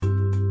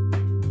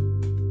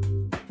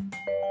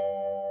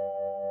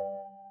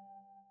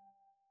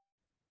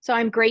So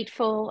I'm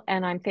grateful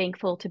and I'm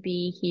thankful to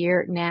be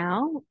here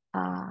now.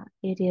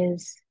 It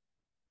is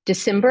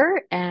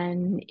December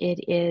and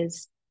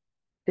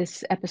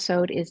this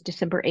episode is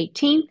December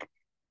 18th,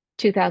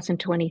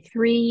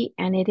 2023,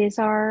 and it is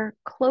our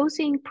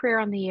closing prayer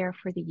on the air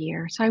for the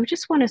year. So I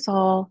just want us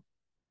all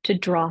to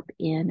drop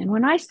in. And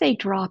when I say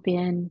drop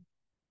in,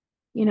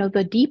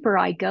 the deeper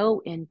I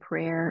go in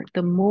prayer,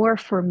 the more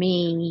for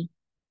me,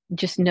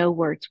 just no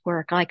words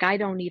work. Like I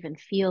don't even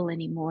feel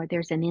anymore.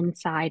 There's an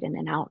inside and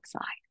an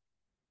outside.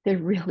 There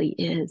really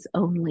is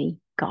only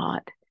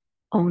God,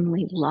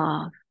 only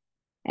love.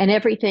 And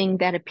everything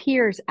that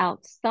appears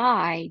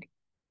outside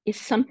is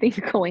something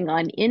going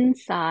on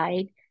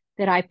inside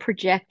that I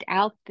project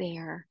out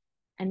there.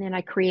 And then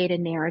I create a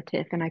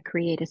narrative and I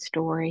create a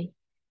story.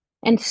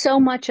 And so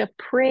much of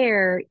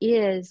prayer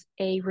is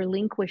a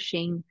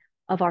relinquishing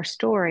of our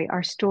story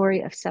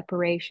of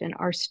separation,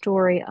 our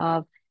story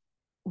of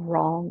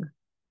wrong,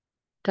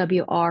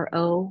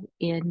 WRONG.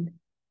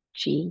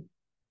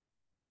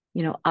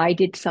 I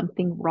did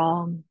something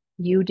wrong.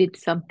 You did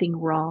something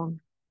wrong.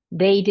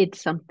 They did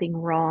something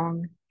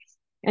wrong.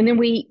 And then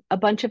a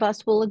bunch of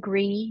us will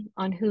agree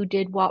on who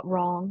did what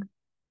wrong.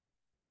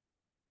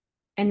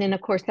 And then, of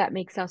course, that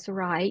makes us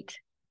right.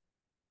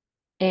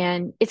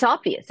 And it's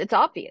obvious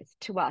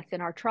to us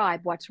in our tribe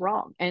what's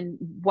wrong and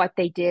what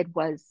they did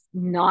was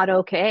not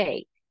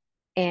okay.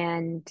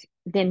 And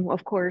then,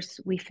 of course,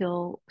 we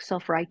feel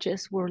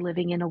self-righteous. We're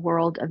living in a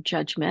world of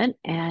judgment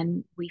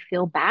and we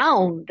feel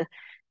bound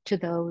to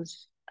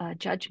those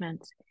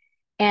judgments.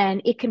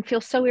 And it can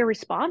feel so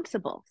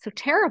irresponsible, so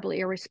terribly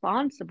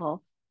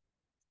irresponsible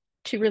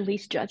to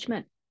release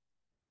judgment.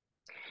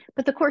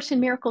 But the Course in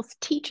Miracles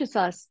teaches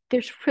us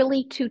there's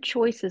really two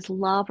choices,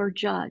 love or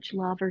judge,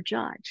 love or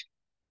judge,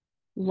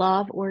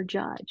 love or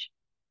judge.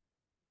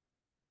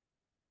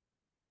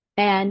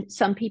 And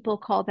some people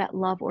call that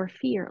love or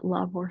fear,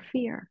 love or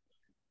fear.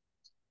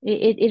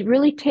 It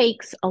really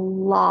takes a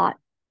lot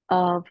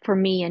of, for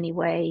me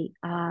anyway,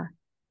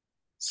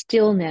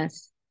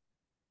 stillness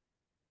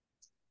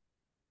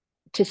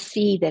to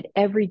see that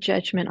every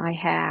judgment I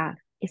have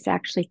is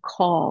actually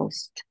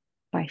caused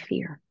by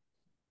fear.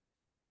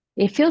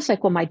 It feels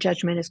like, well, my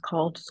judgment is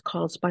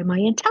caused by my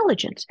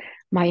intelligence.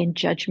 My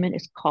judgment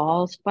is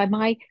caused by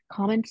my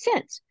common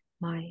sense.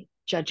 My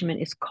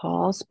judgment is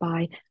caused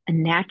by a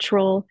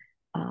natural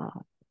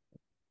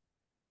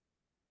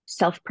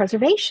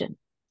self-preservation.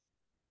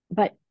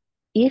 But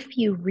if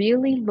you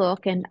really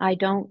look, and I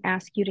don't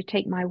ask you to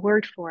take my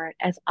word for it,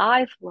 as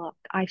I've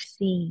looked, I've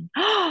seen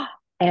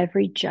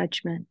every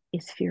judgment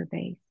is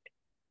fear-based.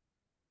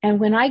 And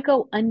when I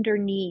go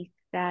underneath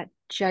that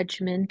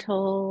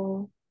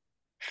judgmental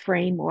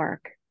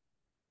framework,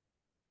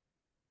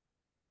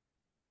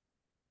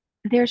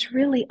 there's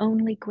really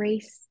only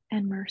grace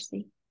and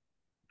mercy.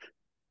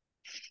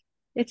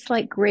 It's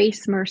like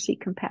grace, mercy,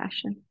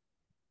 compassion.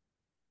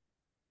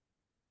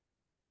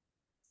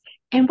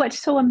 And what's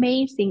so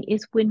amazing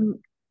is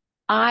when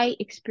I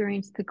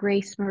experience the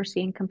grace,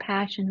 mercy, and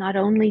compassion, not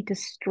only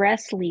does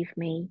stress leave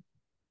me,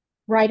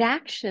 right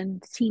action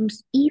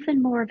seems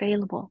even more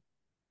available.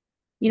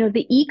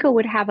 The ego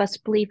would have us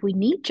believe we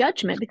need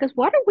judgment because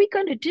what are we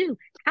going to do?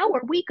 How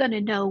are we going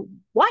to know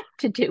what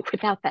to do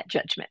without that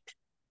judgment?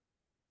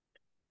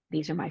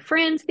 These are my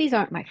friends. These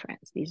aren't my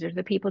friends. These are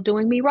the people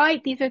doing me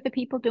right. These are the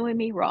people doing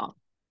me wrong.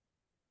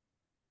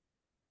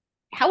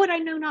 How would I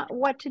know not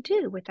what to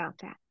do without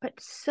that? But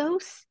so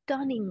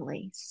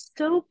stunningly,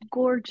 so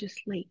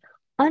gorgeously,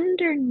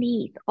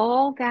 underneath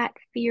all that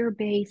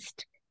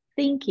fear-based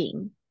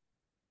thinking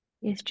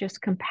is just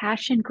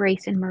compassion,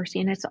 grace, and mercy.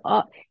 And it's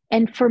all,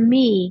 and for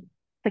me,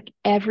 like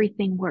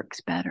everything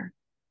works better.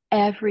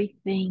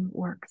 Everything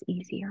works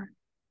easier.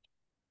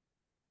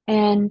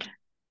 And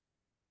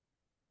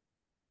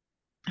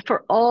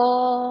for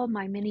all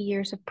my many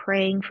years of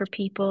praying for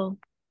people,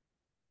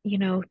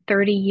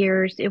 30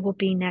 years, it will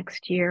be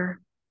next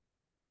year,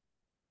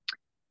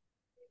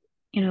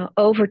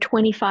 over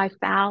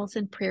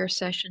 25,000 prayer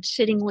sessions,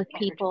 sitting with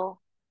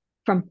people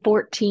from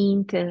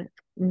 14 to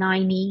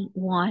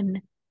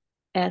 91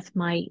 as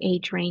my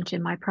age range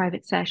in my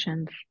private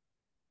sessions.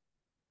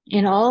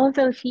 In all of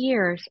those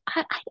years,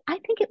 I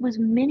think it was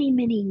many,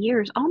 many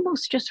years,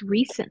 almost just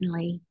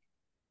recently,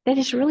 that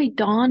it's really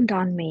dawned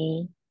on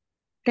me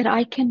that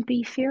I can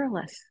be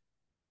fearless,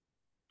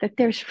 that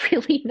there's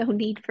really no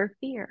need for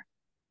fear.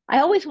 I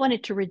always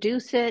wanted to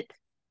reduce it,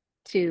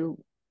 to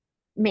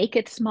make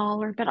it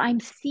smaller, but I'm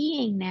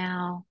seeing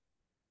now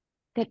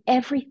that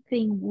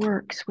everything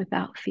works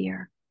without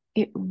fear.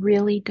 It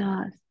really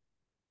does.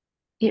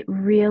 It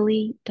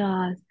really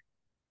does.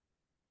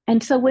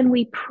 And so when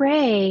we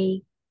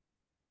pray,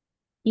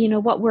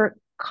 what we're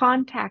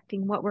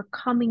contacting, what we're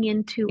coming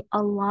into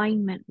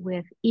alignment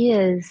with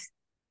is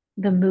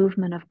the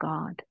movement of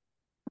God,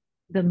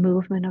 the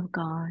movement of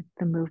God,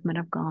 the movement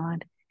of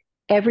God.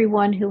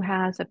 Everyone who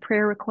has a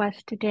prayer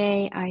request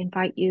today, I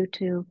invite you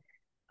to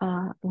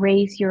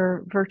raise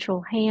your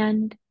virtual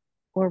hand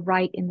or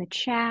write in the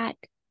chat.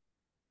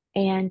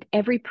 And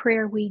every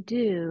prayer we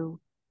do,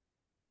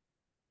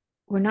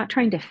 We're not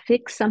trying to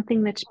fix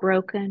something that's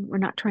broken. We're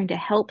not trying to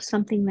help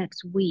something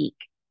that's weak.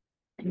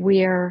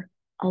 We're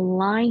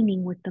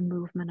aligning with the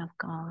movement of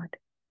God,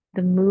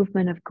 the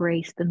movement of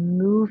grace, the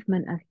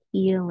movement of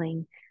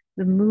healing,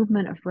 the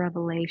movement of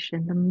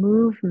revelation, the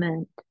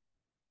movement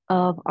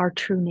of our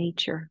true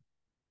nature,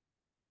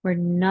 where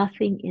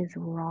nothing is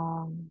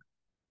wrong.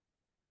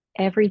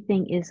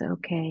 Everything is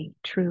okay,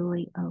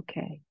 truly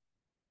okay.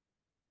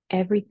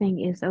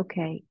 Everything is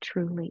okay,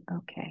 truly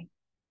okay.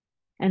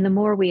 And the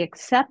more we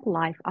accept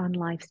life on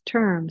life's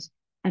terms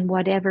and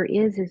whatever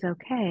is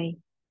okay,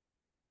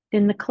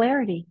 then the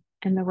clarity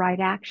and the right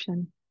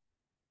action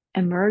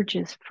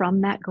emerges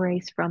from that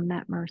grace, from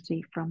that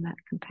mercy, from that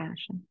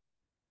compassion.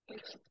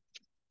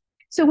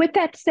 So, with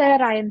that said,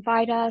 I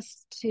invite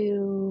us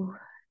to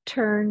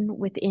turn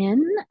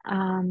within.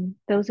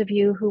 Those of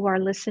you who are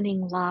listening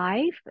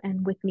live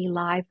and with me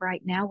live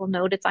right now will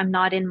notice I'm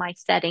not in my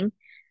setting.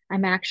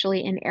 I'm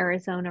actually in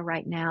Arizona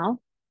right now.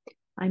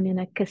 I'm in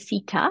a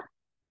casita.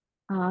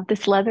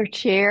 This leather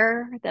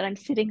chair that I'm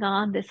sitting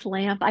on, this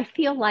lamp, I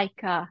feel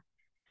like, I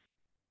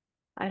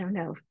don't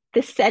know,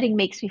 this setting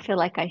makes me feel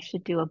like I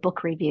should do a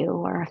book review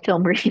or a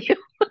film review,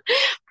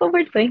 but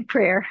we're doing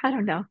prayer. I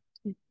don't know.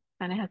 It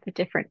kind of has a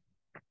different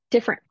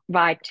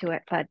vibe to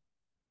it. But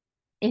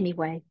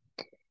anyway,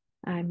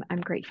 I'm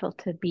grateful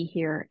to be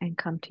here and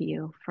come to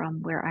you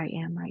from where I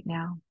am right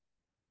now.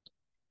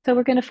 So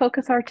we're going to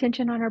focus our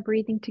attention on our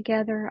breathing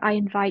together. I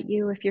invite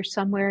you, if you're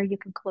somewhere you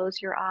can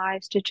close your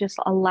eyes, to just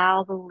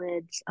allow the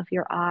lids of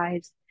your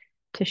eyes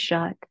to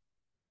shut.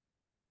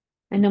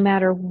 And no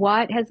matter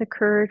what has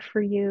occurred for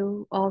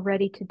you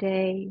already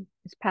today,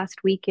 this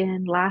past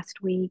weekend,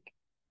 last week,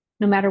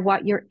 no matter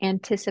what you're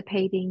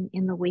anticipating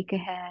in the week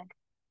ahead,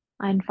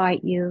 I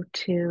invite you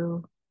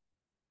to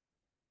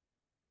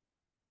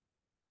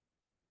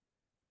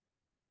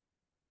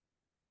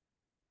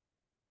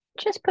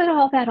just put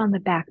all that on the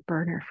back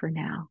burner for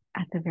now,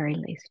 at the very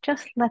least.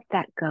 Just let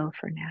that go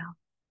for now.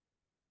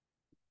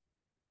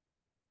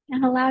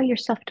 And allow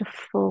yourself to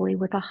fully,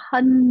 with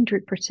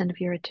 100% of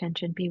your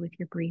attention, be with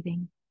your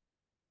breathing.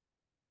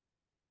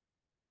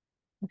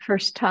 The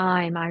first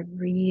time I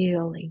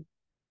really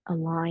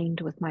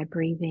aligned with my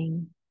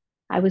breathing,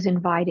 I was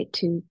invited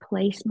to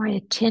place my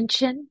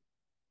attention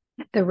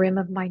at the rim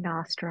of my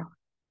nostril,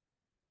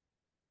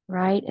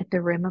 right at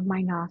the rim of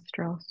my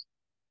nostrils,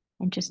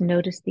 and just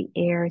notice the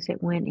air as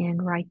it went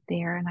in right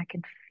there. And I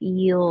can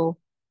feel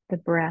the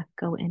breath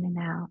go in and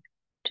out.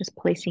 Just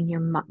placing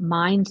your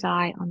mind's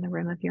eye on the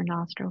rim of your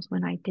nostrils.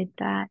 When I did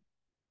that,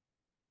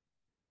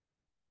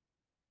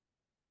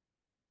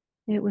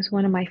 it was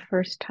one of my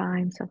first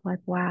times of like,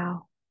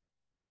 wow,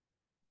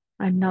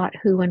 I'm not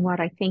who and what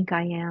I think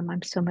I am.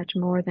 I'm so much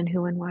more than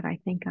who and what I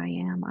think I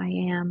am. I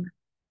am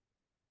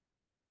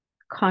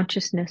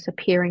consciousness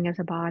appearing as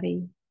a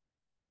body,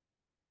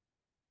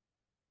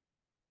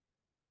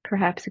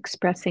 perhaps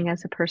expressing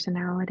as a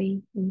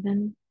personality,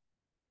 even.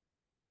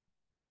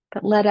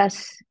 But let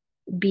us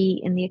be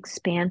in the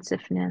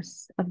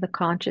expansiveness of the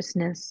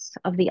consciousness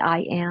of the I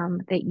am,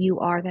 that you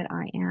are, that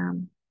I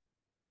am.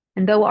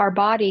 And though our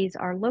bodies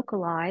are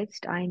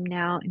localized, I'm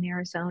now in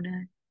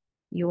Arizona,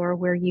 you're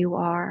where you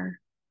are.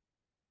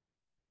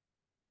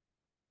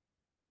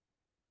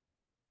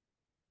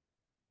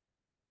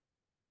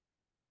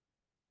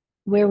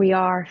 Where we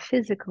are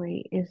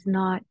physically does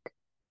not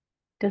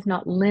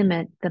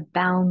limit the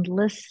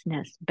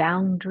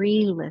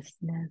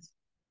boundarylessness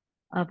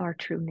of our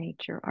true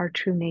nature. Our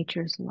true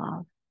nature is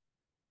love.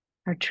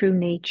 Our true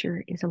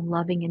nature is a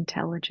loving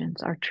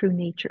intelligence. Our true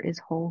nature is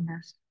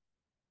wholeness.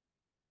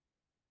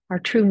 Our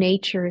true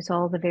nature is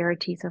all the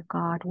verities of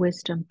God,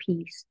 wisdom,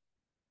 peace,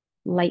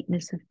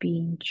 lightness of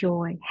being,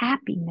 joy,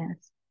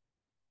 happiness,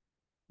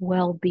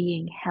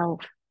 well-being,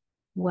 health,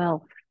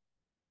 wealth.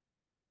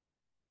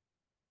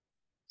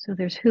 So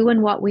there's who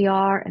and what we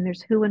are, and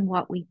there's who and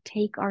what we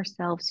take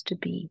ourselves to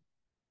be.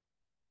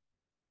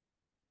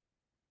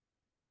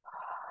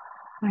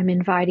 I'm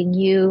inviting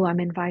you, I'm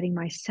inviting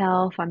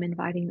myself, I'm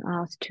inviting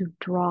us to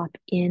drop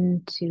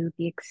into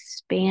the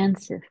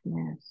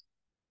expansiveness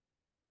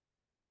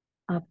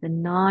of the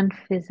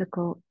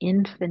non-physical,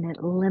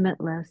 infinite,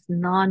 limitless,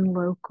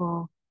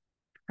 non-local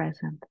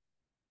present.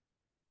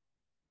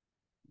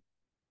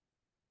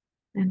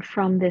 And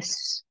from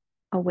this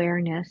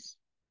awareness,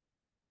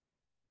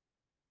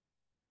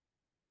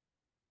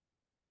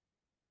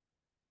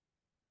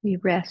 we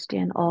rest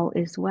in all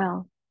is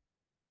well.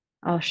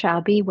 All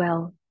shall be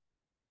well.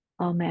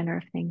 All manner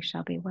of things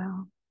shall be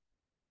well.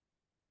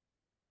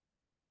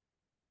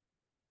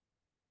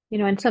 You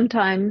know, and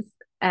sometimes,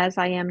 as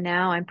I am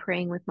now, I'm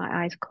praying with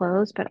my eyes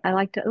closed, but I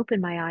like to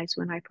open my eyes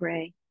when I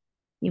pray.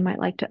 You might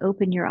like to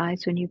open your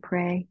eyes when you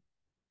pray.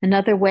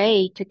 Another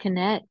way to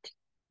connect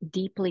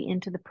deeply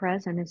into the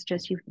present is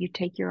just you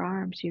take your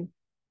arms, you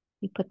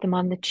put them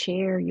on the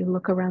chair, you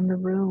look around the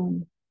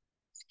room,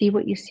 see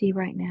what you see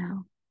right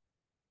now,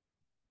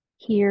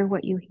 hear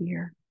what you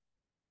hear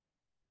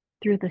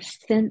through the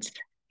sense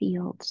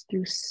fields,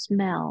 through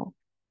smell,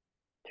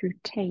 through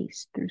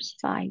taste, through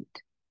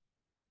sight,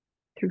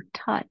 through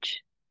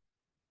touch.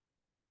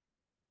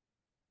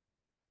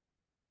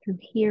 through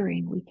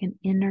hearing, we can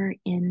enter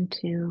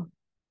into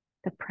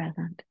the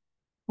present.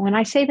 When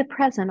I say the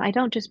present, I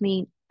don't just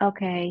mean,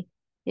 okay,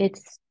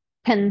 it's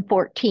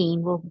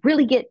 10:14. We'll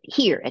really get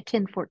here at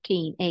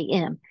 10:14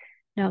 a.m.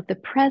 No, the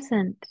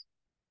present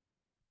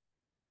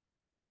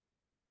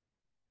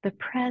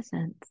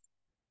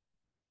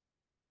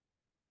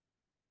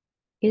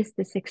is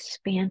this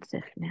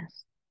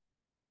expansiveness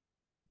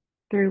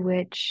through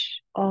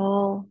which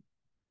all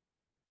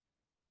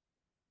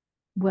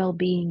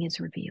well-being is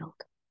revealed.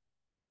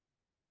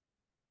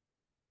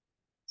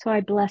 So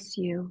I bless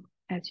you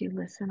as you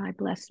listen. I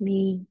bless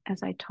me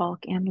as I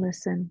talk and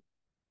listen.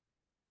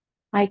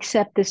 I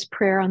accept this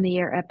prayer on the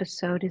air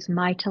episode is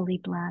mightily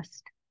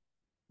blessed.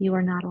 You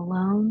are not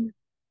alone.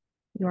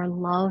 You are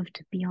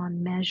loved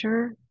beyond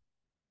measure.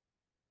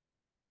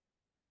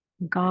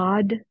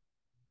 God,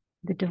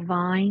 the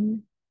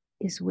divine,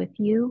 is with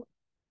you.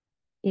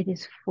 It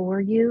is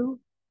for you.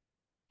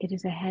 It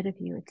is ahead of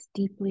you. It's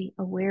deeply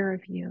aware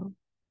of you,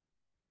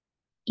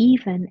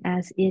 even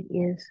as it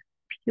is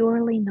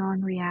purely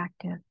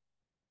non-reactive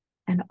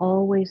and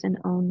always and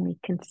only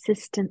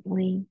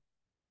consistently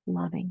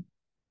loving.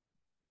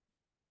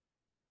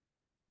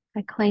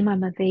 I claim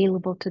I'm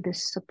available to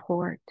this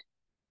support.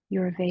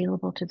 You're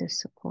available to this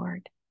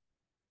support.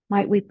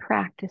 Might we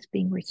practice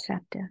being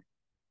receptive?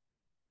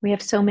 We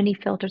have so many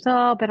filters.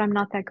 Oh, but I'm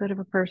not that good of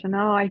a person.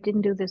 Oh, I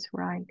didn't do this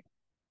right.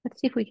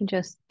 Let's see if we can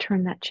just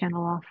turn that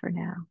channel off for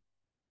now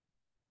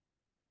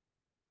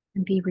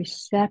and be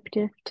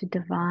receptive to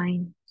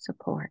divine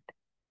support.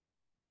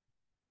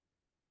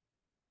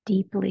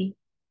 Deeply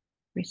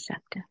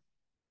receptive.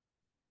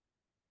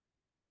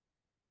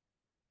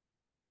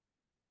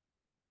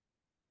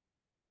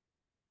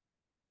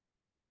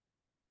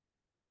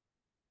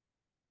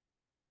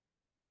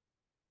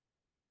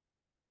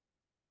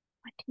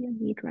 What do you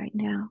need right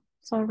now?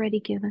 It's already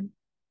given.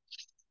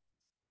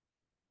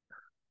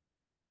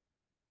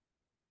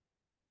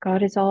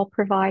 God is all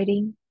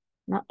providing,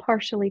 not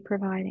partially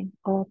providing,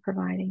 all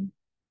providing.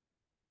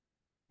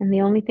 And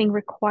the only thing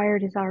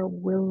required is our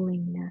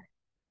willingness,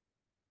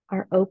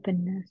 our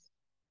openness.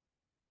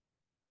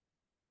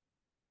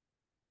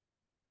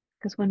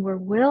 Because when we're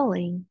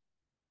willing,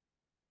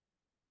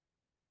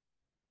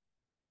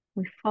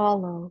 we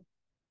follow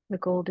the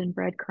golden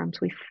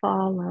breadcrumbs. We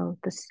follow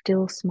the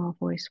still small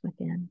voice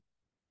within.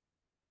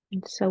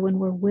 And so when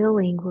we're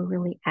willing, we're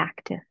really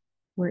active.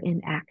 We're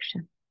in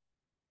action.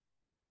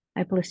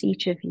 I bless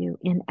each of you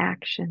in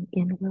action,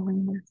 in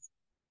willingness.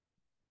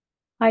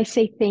 I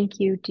say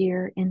thank you,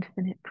 dear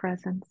infinite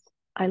presence.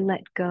 I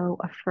let go,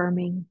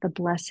 affirming the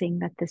blessing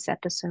that this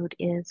episode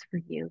is for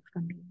you, for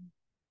me.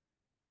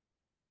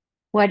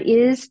 What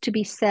is to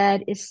be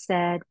said is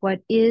said. What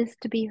is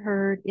to be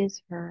heard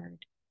is heard.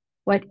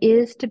 What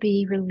is to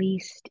be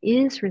released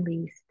is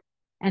released.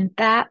 And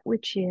that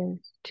which is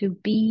to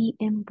be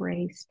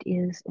embraced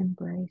is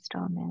embraced.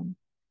 Amen.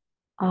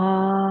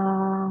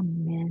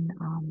 Amen.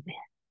 Amen.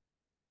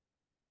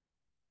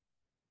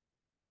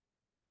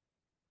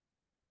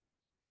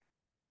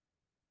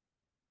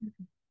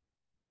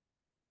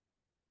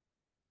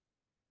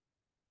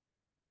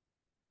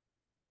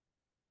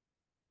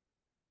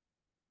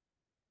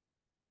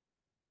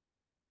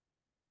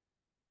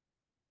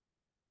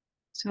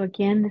 So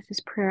again, this is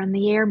Prayer on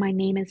the Air. My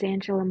name is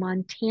Angela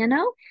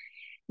Montano.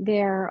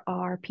 There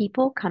are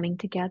people coming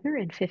together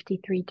in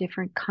 53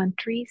 different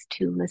countries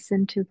to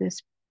listen to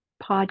this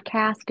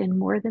podcast, and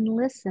more than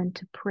listen,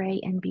 to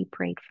pray and be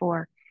prayed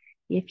for.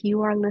 If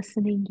you are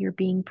listening, you're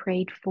being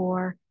prayed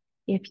for.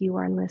 If you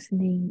are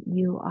listening,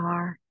 you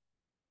are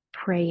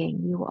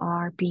praying. You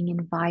are being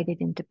invited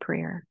into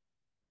prayer.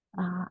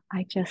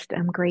 I just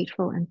am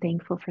grateful and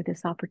thankful for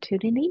this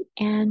opportunity.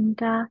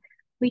 And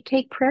we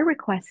take prayer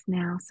requests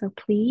now. So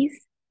please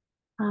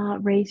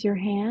raise your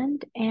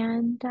hand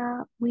and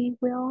we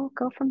will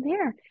go from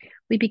there.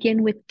 We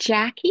begin with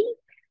Jackie,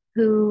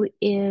 who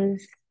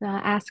is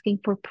asking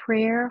for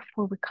prayer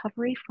for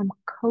recovery from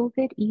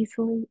COVID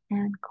easily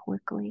and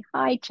quickly.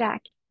 Hi,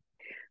 Jackie.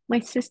 My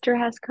sister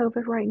has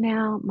COVID right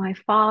now. My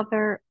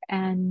father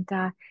and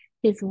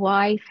his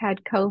wife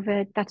had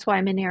COVID. That's why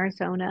I'm in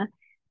Arizona,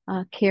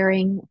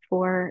 caring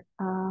for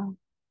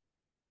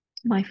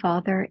my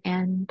father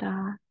and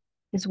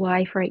his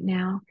wife right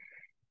now.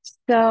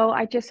 So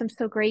I just am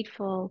so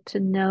grateful to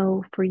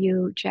know for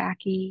you,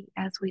 Jackie,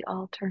 as we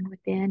all turn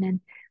within. And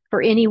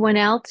for anyone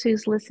else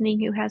who's listening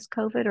who has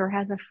COVID or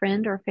has a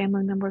friend or a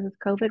family member with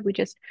COVID, we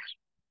just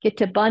get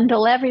to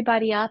bundle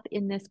everybody up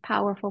in this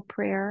powerful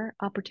prayer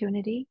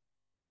opportunity.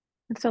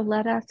 And so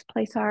let us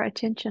place our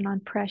attention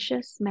on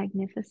precious,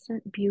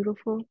 magnificent,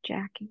 beautiful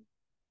Jackie.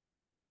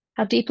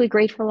 How deeply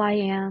grateful I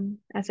am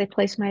as I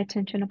place my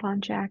attention upon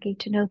Jackie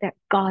to know that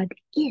God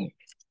is.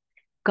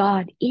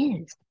 God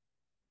is.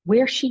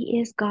 Where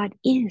she is, God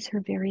is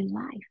her very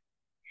life.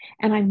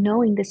 And I'm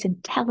knowing this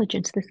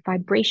intelligence, this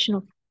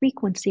vibrational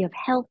frequency of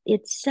health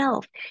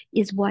itself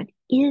is what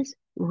is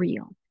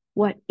real,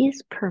 what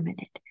is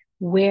permanent,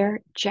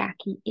 where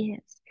Jackie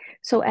is.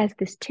 So as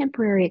this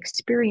temporary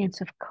experience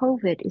of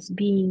COVID is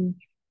being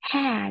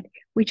had,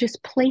 we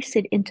just place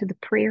it into the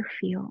prayer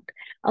field,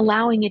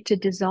 allowing it to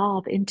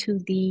dissolve into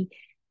the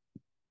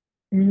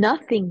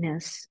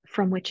nothingness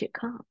from which it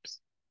comes.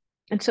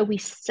 And so we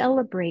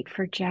celebrate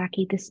for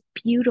Jackie this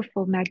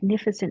beautiful,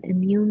 magnificent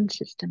immune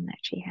system that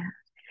she has.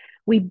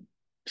 We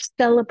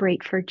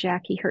celebrate for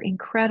Jackie her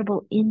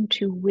incredible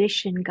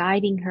intuition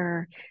guiding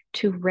her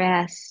to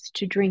rest,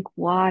 to drink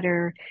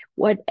water,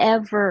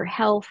 whatever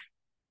health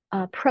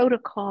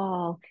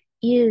protocol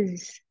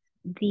is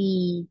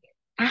the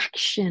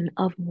action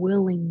of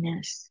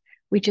willingness.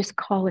 We just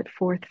call it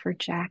forth for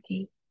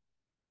Jackie.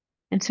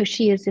 And so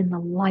she is in the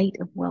light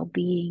of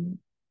well-being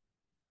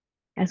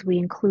as we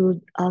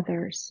include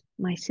others,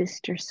 my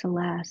sister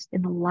Celeste,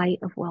 in the light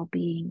of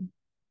well-being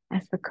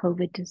as the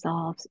COVID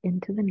dissolves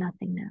into the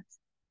nothingness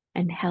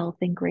and health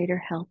and greater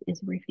health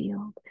is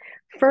revealed.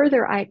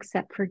 Further, I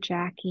accept for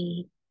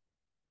Jackie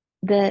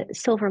the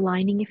silver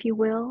lining, if you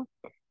will.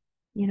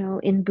 You know,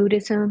 in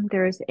Buddhism,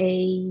 there's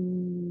a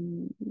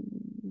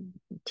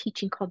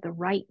teaching called the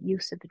right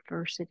use of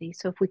adversity.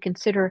 So if we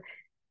consider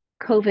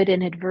COVID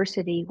an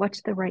adversity,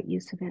 what's the right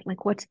use of it?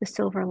 Like, what's the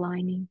silver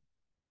lining?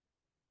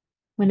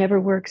 Whenever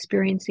we're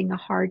experiencing a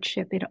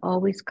hardship, it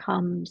always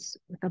comes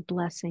with a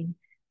blessing.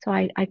 So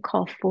I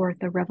call forth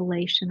a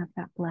revelation of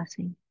that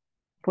blessing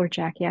for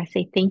Jackie. I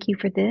say, thank you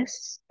for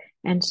this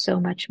and so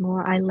much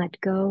more. I let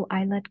go,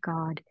 I let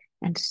God,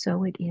 and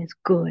so it is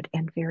good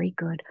and very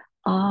good.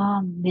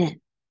 Amen.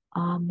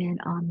 Amen.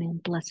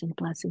 Amen. Blessing,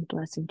 blessing,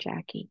 blessing,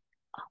 Jackie.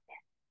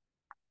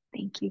 Amen.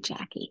 Thank you,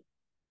 Jackie.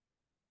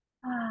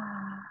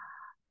 Ah.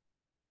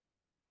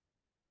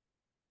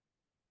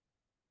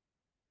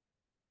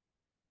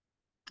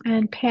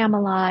 And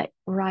Pamela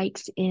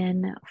writes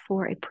in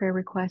for a prayer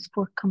request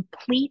for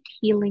complete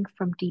healing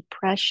from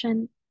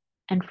depression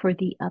and for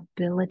the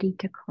ability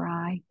to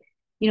cry.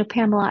 You know,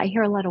 Pamela, I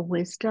hear a lot of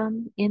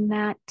wisdom in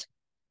that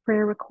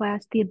prayer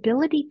request. The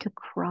ability to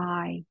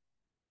cry.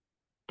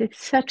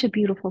 It's such a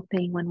beautiful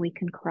thing when we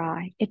can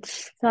cry.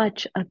 It's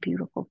such a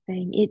beautiful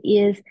thing. It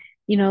is,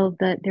 you know,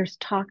 there's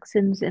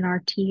toxins in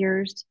our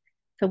tears.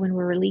 So when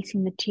we're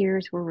releasing the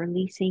tears, we're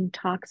releasing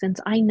toxins.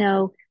 I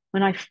know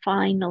when I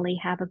finally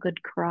have a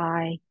good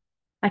cry,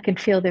 I can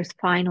feel there's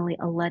finally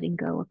a letting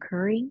go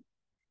occurring.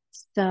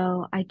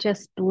 So I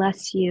just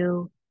bless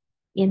you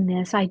in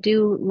this. I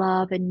do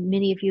love, and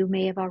many of you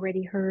may have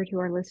already heard who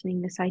are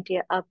listening, this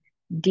idea of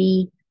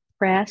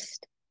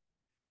depressed.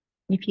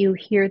 If you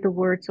hear the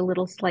words a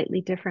little slightly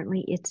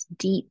differently, it's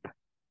deep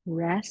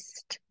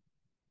rest,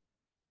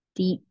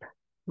 deep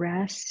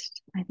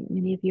rest. I think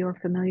many of you are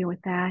familiar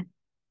with that.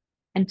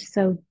 And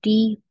so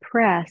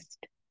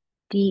depressed,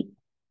 deep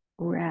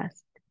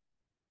rest.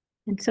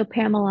 And so,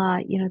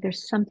 Pamela, you know,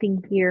 there's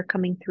something here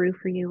coming through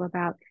for you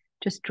about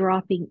just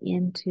dropping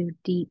into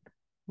deep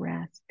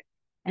rest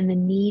and the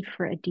need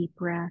for a deep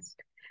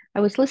rest.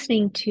 I was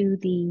listening to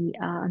the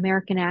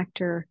American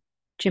actor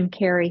Jim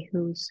Carrey,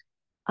 who's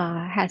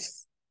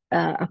has,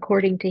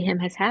 according to him,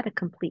 has had a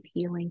complete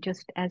healing,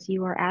 just as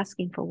you are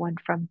asking for one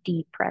from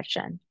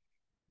depression.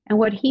 And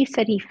what he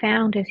said he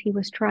found as he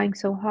was trying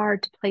so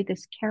hard to play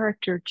this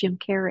character, Jim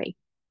Carrey,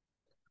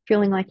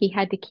 feeling like he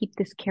had to keep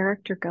this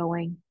character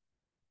going.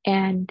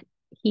 And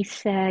he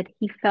said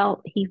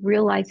he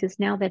realizes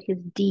now that his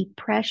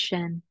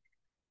depression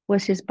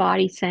was his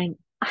body saying,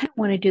 I don't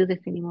want to do this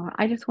anymore.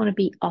 I just want to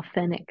be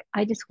authentic.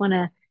 I just want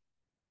to,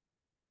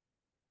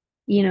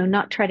 you know,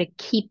 not try to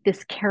keep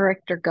this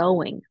character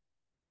going.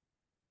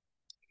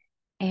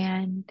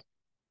 And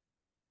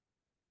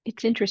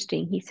it's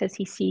interesting. He says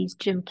he sees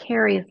Jim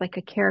Carrey as like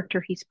a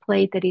character he's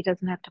played that he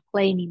doesn't have to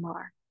play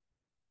anymore.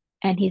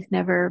 And he's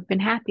never been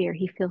happier.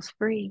 He feels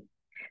free.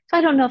 So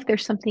I don't know if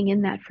there's something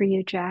in that for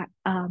you,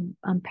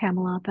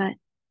 Pamela, but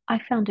I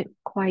found it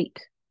quite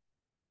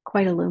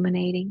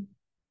illuminating.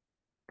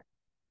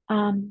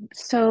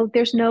 So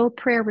there's no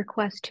prayer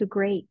request too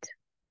great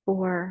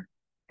for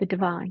the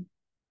divine,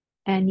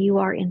 and you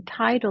are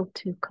entitled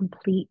to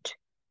complete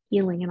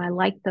healing. And I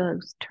like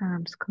those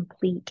terms,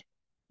 complete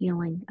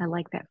healing. I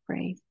like that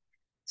phrase.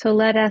 So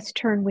let us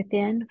turn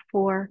within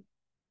for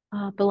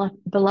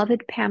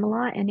beloved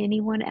Pamela and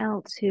anyone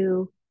else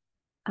who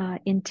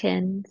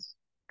intends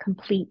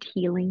complete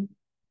healing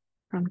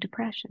from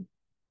depression.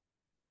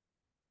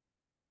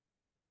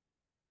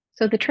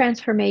 So the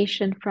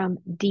transformation from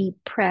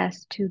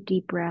depressed to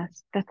deep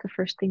rest, that's the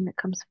first thing that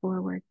comes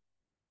forward.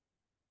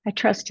 I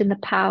trust in the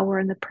power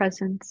and the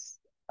presence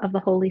of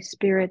the Holy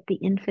Spirit, the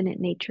infinite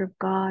nature of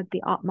God,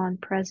 the Atman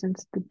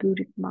presence, the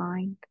Buddhic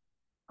mind,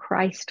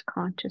 Christ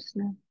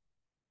consciousness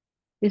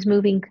is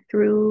moving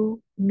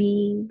through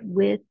me,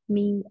 with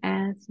me,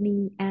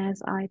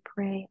 as I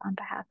pray on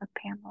behalf of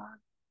Pamela.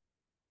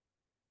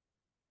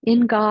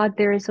 In God,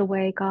 there is a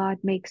way. God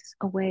makes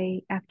a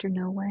way after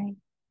no way.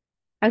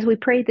 As we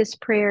pray this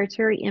prayer, it's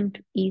very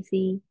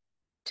easy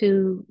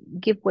to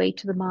give way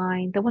to the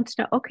mind that wants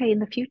to know, okay, in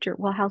the future,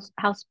 well, how's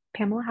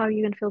Pamela, how are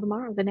you going to feel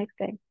tomorrow, the next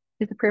day?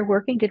 Is the prayer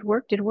working? Did it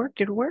work? Did it work?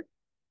 Did it work?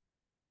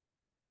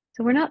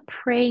 So we're not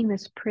praying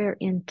this prayer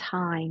in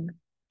time,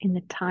 in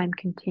the time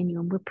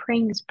continuum. We're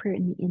praying this prayer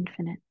in the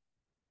infinite.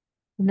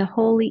 in the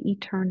holy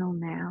eternal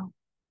now.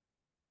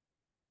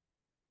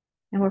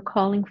 And we're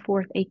calling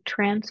forth a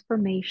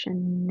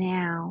transformation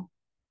now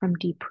from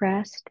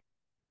depressed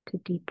to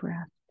deep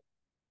rest.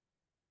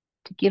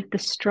 To give the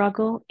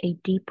struggle a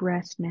deep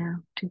rest now.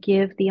 To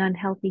give the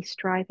unhealthy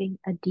striving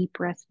a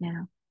deep rest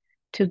now.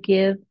 To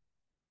give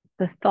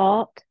the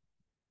thought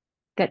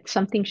that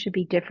something should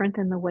be different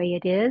than the way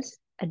it is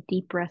a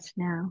deep rest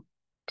now.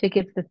 To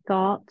give the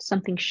thought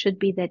something should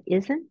be that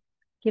isn't,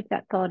 give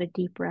that thought a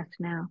deep rest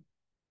now.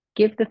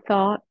 Give the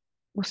thought,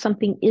 well,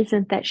 something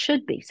isn't that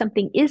should be.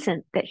 Something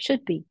isn't that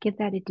should be. Give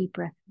that a deep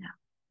breath now.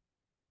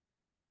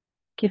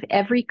 Give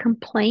every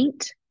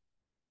complaint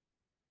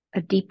a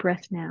deep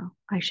breath now.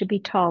 I should be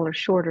taller,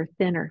 shorter,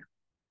 thinner.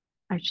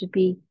 I should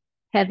be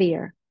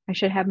heavier. I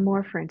should have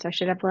more friends. I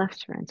should have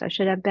less friends. I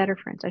should have better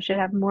friends. I should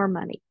have more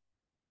money.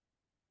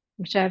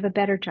 I should have a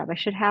better job. I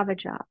should have a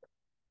job.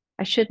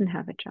 I shouldn't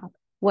have a job.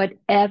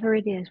 Whatever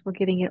it is, we're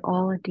giving it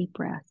all a deep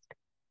rest.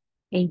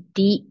 A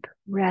deep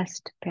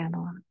rest,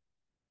 Pamela.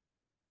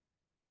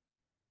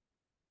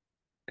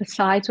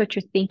 Besides what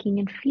you're thinking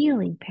and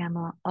feeling,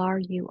 Pamela, are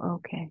you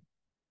okay?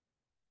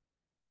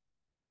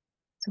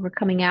 So we're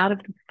coming out of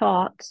the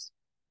thoughts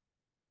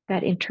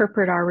that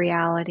interpret our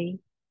reality.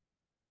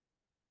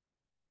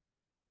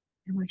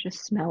 And we're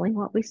just smelling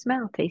what we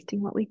smell,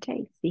 tasting what we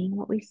taste, seeing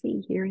what we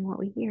see, hearing what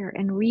we hear,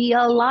 and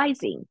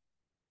realizing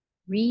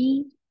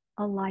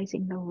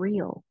the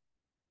real.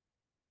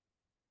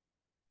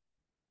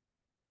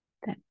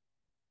 That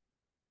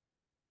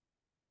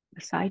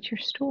besides your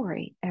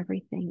story,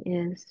 everything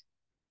is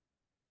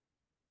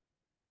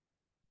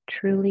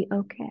truly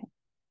okay.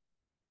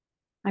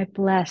 I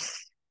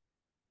bless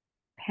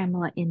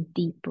Pamela in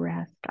deep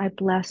rest. I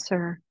bless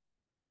her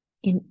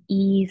in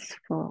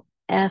easeful,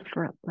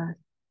 effortless.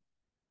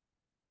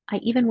 I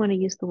even want to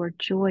use the word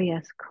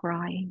joyous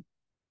crying,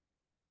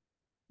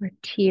 where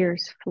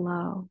tears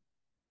flow.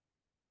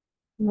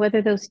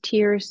 Whether those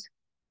tears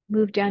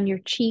move down your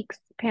cheeks,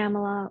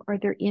 Pamela, or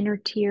they're inner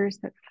tears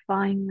that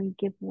finally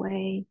give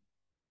way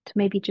to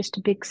maybe just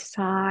a big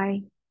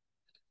sigh.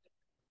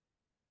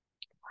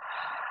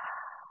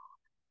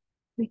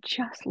 We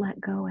just let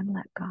go and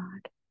let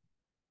God.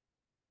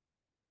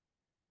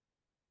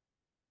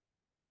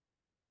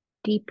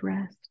 Deep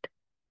rest.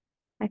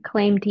 I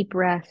claim deep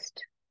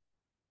rest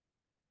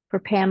for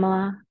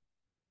Pamela,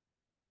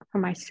 for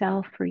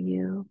myself, for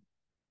you,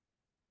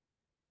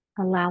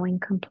 allowing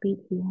complete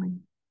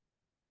healing.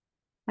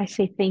 I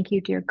say thank you,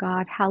 dear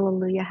God.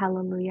 Hallelujah,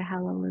 hallelujah,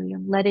 hallelujah.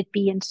 Let it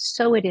be, and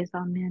so it is.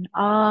 Amen.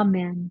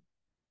 Amen.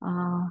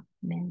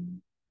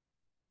 Amen.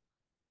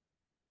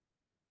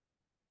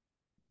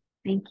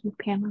 Thank you,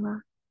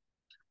 Pamela.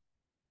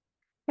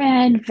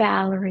 And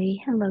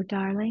Valerie. Hello,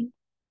 darling.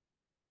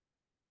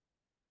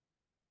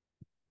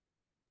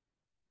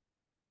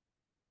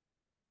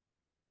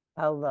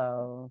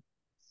 Hello.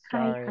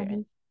 Hi, Sorry,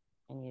 honey.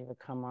 I need to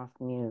come off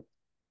mute.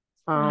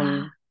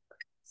 Ah,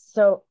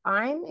 So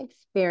I'm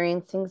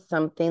experiencing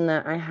something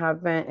that I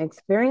haven't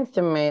experienced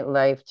in my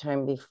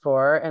lifetime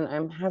before, and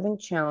I'm having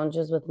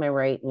challenges with my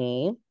right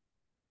knee.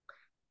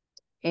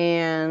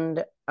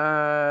 And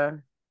uh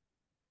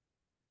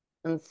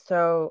and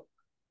so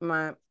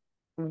my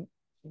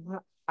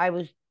I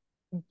was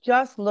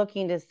just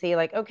looking to see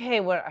like, okay,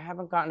 what I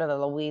haven't gotten to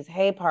the Louise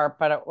Hay part,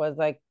 but it was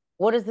like,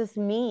 what does this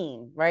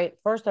mean? Right?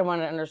 First I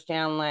want to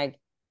understand like,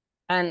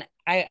 and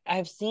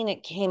I've seen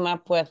it came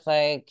up with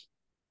like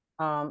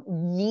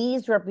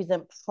knees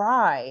represent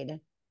pride,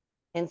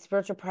 and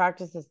spiritual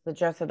practices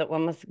suggested that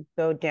one must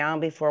go down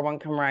before one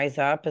can rise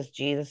up, as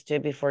Jesus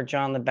did before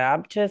John the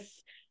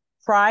Baptist.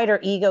 Pride or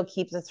ego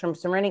keeps us from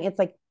surrendering. It's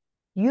like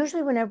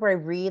usually whenever I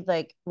read,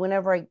 like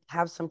whenever I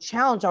have some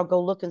challenge, I'll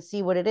go look and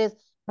see what it is,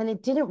 and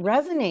it didn't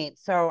resonate.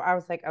 So I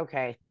was like,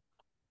 okay.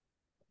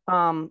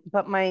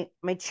 But my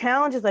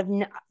challenge is I've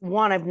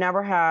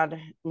never had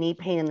knee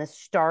pain, and this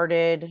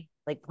started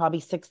like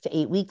probably 6 to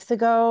 8 weeks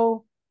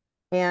ago.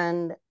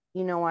 And,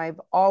 I've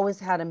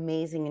always had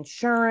amazing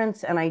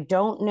insurance and I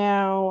don't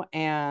now.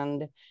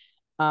 And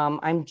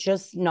I'm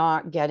just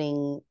not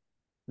getting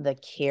the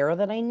care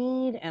that I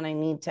need, and I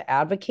need to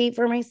advocate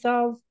for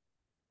myself.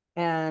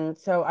 And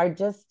so I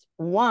just,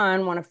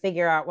 one, want to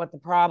figure out what the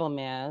problem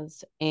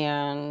is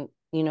and,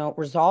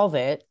 resolve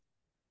it.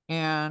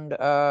 And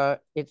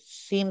it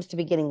seems to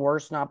be getting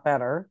worse, not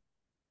better.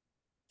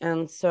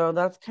 And so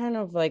that's kind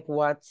of like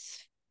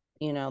what's,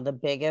 the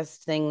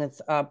biggest thing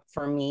that's up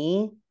for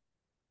me.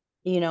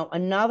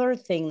 Another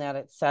thing that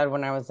it said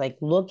when I was like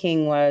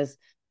looking was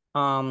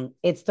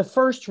it's the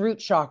first root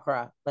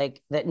chakra,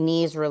 like that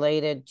knees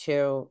related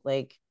to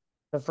like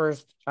the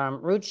first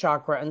root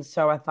chakra. And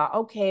so I thought,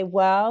 okay,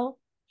 well,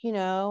 you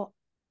know,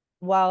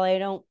 while I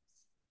don't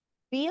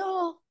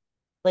feel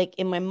like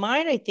in my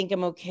mind, I think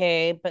I'm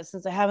okay, but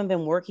since I haven't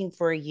been working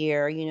for a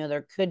year,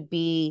 there could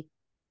be,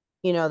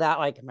 that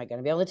like, am I going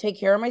to be able to take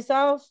care of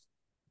myself?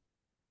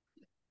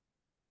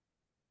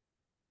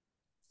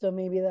 So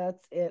maybe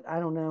that's it. I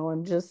don't know.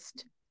 I'm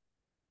just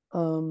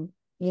um,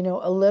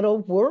 a little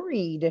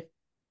worried.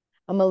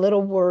 I'm a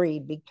little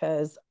worried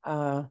because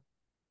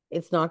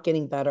it's not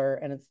getting better,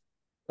 and it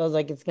feels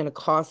like it's going to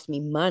cost me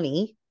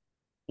money,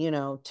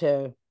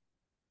 to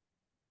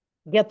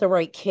get the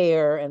right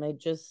care. And I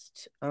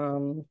just, I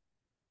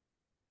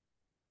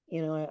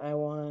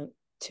want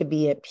to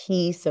be at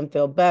peace and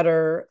feel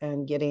better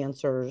and get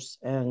answers.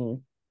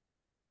 And,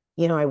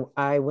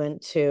 I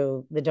went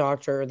to the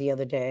doctor the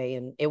other day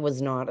and it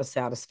was not a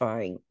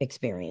satisfying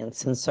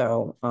experience. And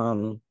so,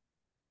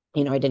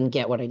 I didn't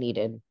get what I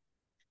needed,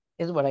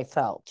 is what I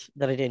felt,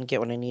 that I didn't get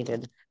what I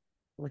needed.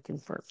 Looking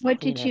for What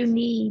did you Kleenex.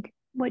 need?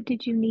 What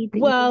did you need that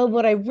you didn't? Well,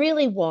 what I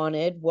really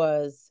wanted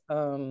was,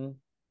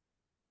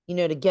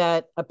 to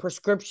get a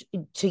prescription,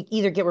 to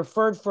either get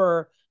referred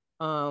for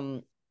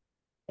um,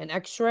 an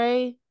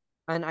x-ray,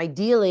 and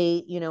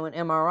ideally, an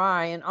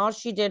MRI. And all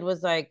she did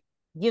was like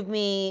give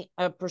me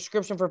a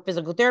prescription for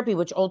physical therapy,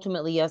 which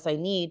ultimately, yes, I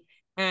need,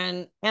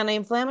 and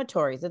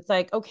anti-inflammatories. It's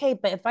like, okay,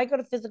 but if I go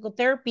to physical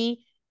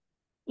therapy,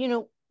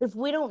 if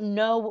we don't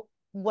know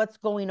what's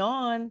going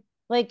on,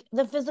 like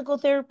the physical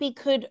therapy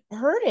could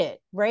hurt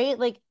it, right?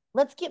 Like,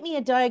 let's get me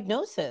a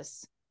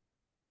diagnosis.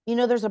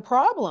 There's a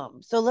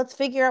problem. So let's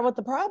figure out what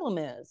the problem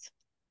is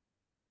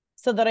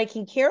so that I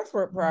can care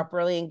for it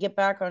properly and get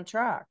back on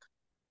track.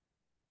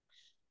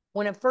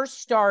 When it first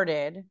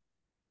started,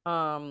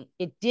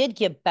 it did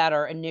get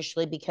better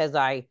initially because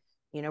I,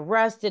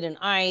 rested and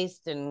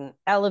iced and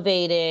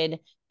elevated.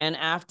 And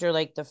after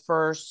like the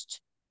first,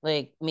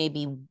 like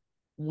maybe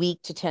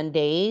week to 10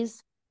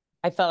 days,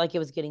 I felt like it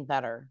was getting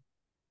better.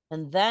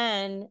 And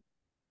then,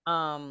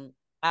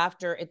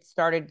 after it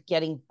started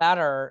getting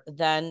better,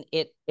 then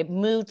it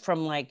moved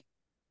from like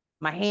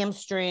my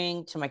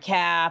hamstring to my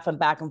calf and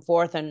back and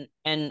forth.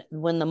 And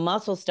when the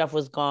muscle stuff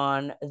was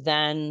gone,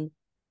 then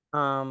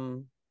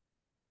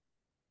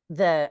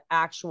the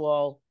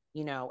actual,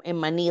 in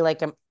my knee,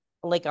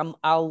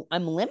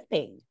 I'm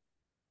limping,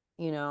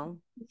 you know.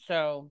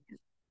 So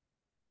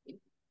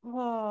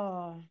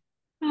oh.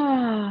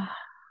 Ah,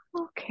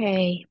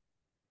 okay.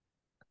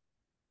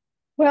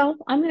 Well,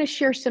 I'm going to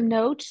share some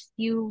notes.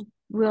 You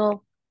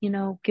will,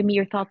 give me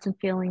your thoughts and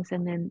feelings,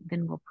 and then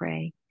we'll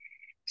pray.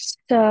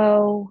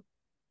 So,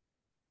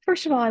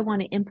 first of all, I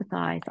want to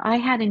empathize. I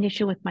had an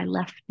issue with my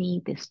left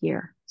knee this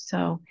year.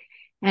 So,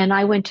 and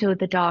I went to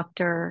the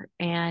doctor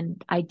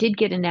and I did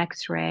get an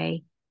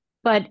x-ray,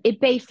 but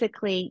it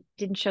basically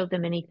didn't show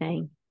them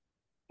anything.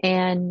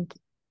 And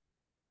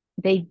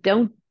they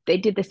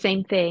did the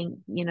same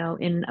thing,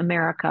 in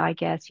America, I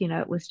guess,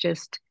 it was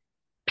just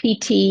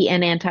PT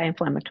and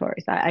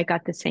anti-inflammatories. I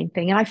got the same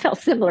thing. And I felt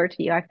similar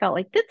to you. I felt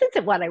like this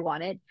isn't what I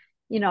wanted.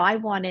 I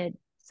wanted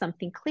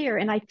something clear.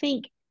 And I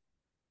think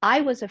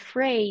I was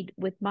afraid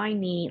with my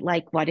knee,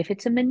 like, what if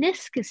it's a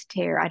meniscus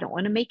tear? I don't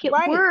want to make it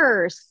Right,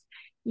 worse,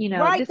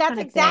 right, this that's kind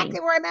of exactly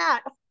thing. where I'm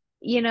at.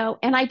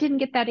 And I didn't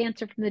get that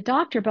answer from the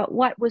doctor. But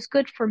what was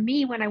good for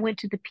me when I went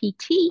to the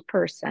PT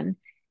person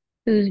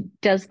who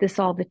does this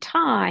all the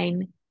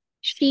time,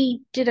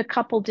 she did a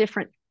couple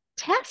different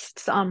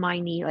tests on my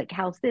knee, like,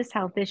 how's this,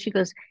 how's this? She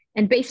goes,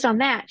 and based on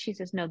that, she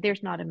says, no,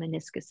 there's not a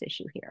meniscus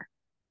issue here.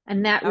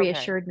 And that Okay.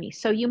 reassured me.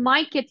 So you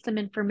might get some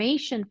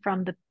information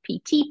from the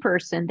PT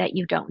person that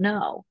you don't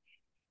know.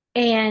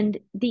 And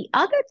the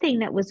other thing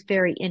that was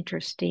very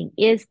interesting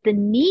is the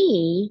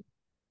knee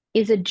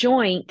is a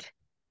joint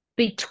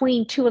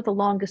between two of the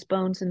longest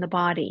bones in the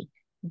body,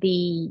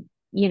 the,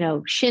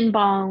 shin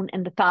bone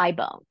and the thigh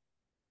bone.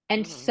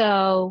 And Mm-hmm.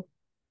 so,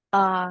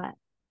 uh,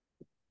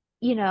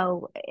 you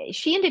know,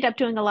 she ended up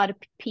doing a lot of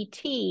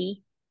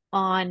PT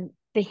on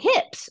the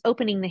hips,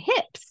 opening the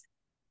hips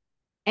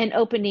and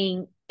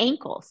opening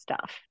ankle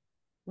stuff.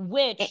 Eh,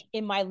 Which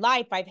in my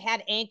life I've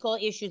had ankle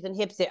issues and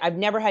hips. I've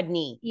never had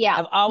knee. Yeah,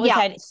 I've always yeah.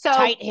 had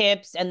tight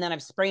hips, and then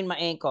I've sprained my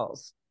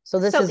ankles. So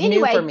this So is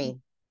new for anyway, me.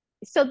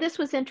 so this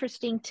was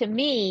interesting to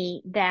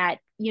me that,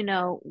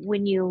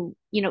 when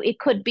it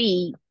could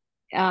be,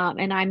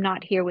 and I'm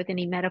not here with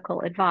any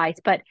medical advice,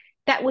 but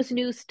that was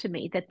news to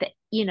me that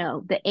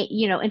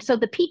and so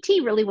the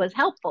PT really was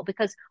helpful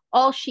because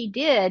all she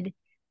did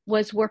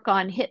was work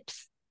on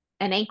hips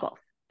and ankles,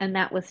 and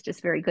that was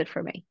just very good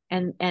for me.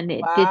 And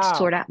it did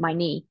sort Wow. out my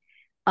knee,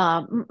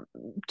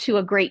 to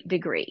a great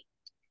degree.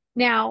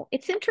 Now,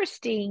 it's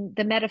interesting,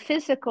 the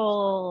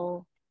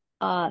metaphysical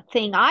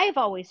thing I've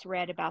always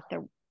read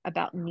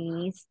about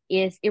knees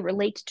is it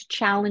relates to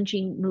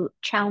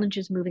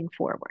challenges moving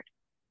forward,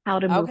 how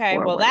to move Okay,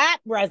 well forward, that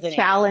resonates.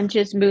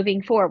 challenges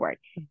moving forward.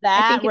 I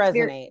That think it's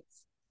very resonates.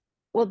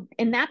 well,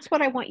 and that's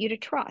what I want you to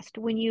trust.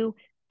 When you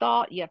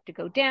thought you have to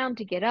go down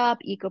to get up,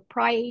 ego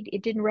pride,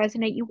 it didn't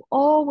resonate. You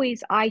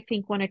always, I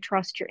think, want to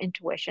trust your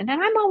intuition.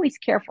 And I'm always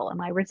careful.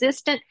 Am I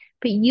resistant?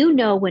 But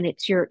when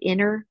it's your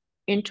inner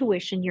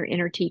intuition, your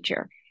inner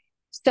teacher.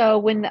 So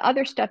when the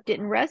other stuff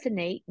didn't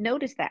resonate,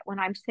 notice that. When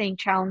I'm saying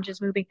challenges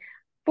moving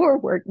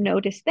forward,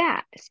 notice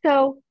that.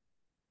 So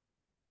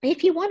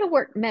if you want to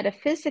work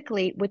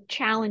metaphysically with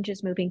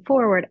challenges moving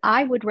forward,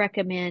 I would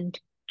recommend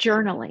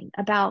journaling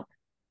about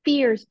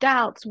fears,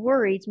 doubts,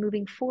 worries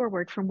moving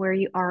forward from where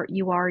you are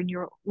in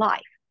your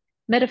life.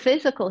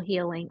 Metaphysical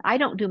healing, I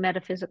don't do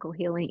metaphysical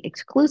healing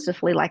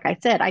exclusively. Like I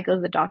said, I go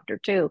to the doctor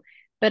too.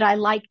 but I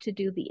like to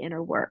do the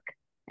inner work.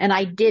 And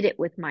I did it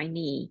with my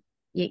knee,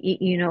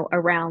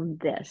 around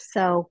this.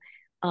 So,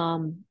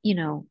 you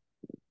know,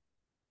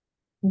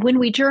 when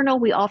we journal,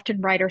 we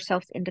often write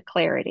ourselves into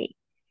clarity.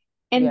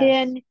 And Yes.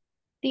 then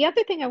the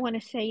other thing I want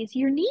to say is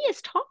your knee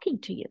is talking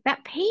to you.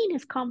 That pain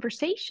is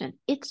conversation.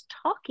 It's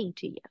talking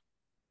to you.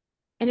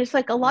 And it's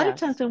like a lot of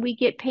times Yes. when we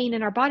get pain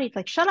in our body, it's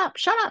like, shut up,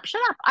 shut up,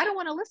 shut up. I don't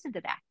want to listen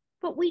to that.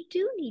 But we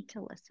do need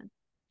to listen.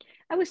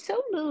 I was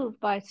so moved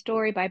by a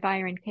story by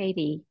Byron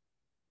Katie,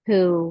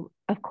 who,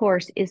 of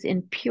course, is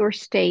in pure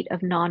state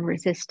of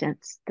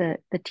non-resistance, the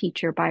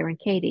teacher, Byron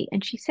Katie.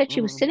 And she said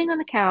she was Mm. sitting on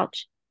the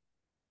couch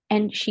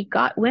and she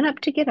went up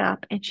to get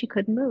up and she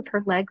couldn't move.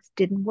 Her legs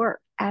didn't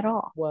work at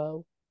all.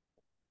 Whoa.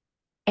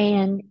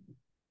 And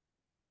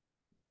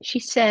she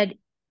said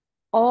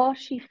all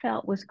she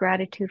felt was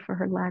gratitude for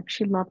her legs.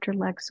 She loved her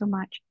legs so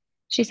much.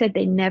 She said,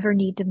 they never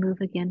need to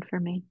move again for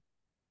me.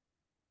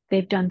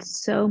 They've done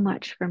so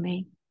much for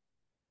me.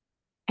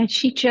 And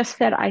she just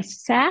said, I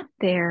sat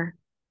there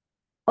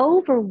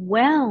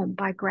overwhelmed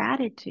by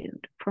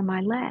gratitude for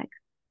my legs.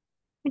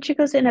 And she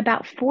goes, in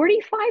about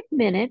 45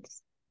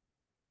 minutes,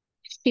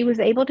 she was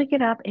able to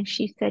get up and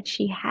she said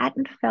she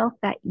hadn't felt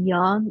that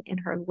young in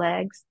her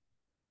legs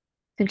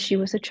since she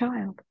was a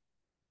child.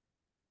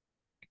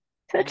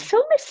 So it's Wow.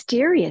 so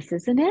mysterious,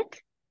 isn't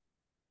it?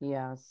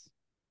 Yes.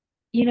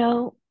 You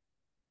know,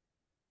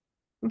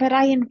 but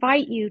I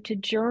invite you to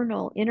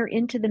journal, enter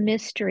into the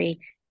mystery.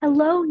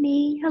 Hello,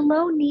 Nee.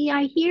 Hello, Nee.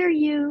 I hear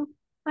you.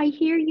 I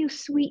hear you,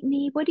 sweet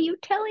Nee. What are you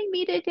telling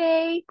me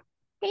today?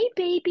 Hey,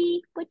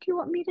 baby, what do you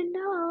want me to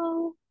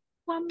know?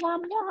 Wah, wah,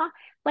 wah.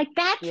 Like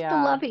that's the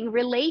Yeah. loving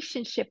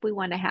relationship we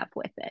want to have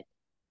with it.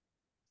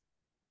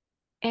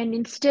 And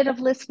instead of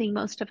listening,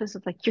 most of us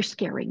are like, you're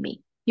scaring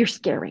me. You're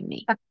scaring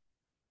me.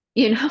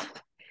 You know?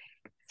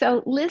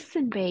 So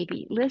listen,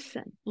 baby.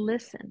 Listen,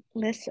 listen,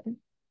 listen.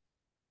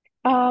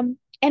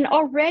 And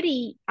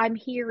already I'm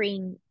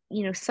hearing,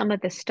 some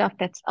of the stuff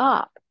that's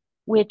up,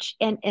 which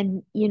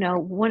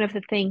one of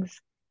the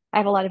things I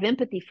have a lot of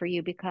empathy for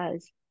you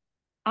because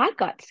I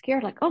got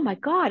scared, like, oh my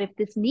God, if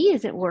this knee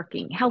isn't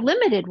working, how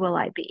limited will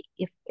I be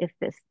if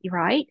this,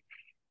 right?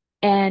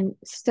 And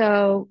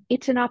so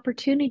it's an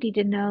opportunity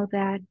to know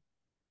that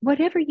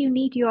whatever you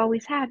need, you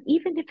always have,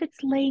 even if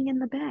it's laying in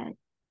the bed.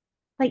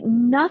 Like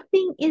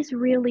nothing is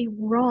really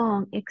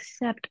wrong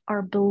except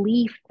our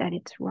belief that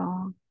it's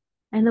wrong.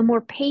 And the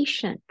more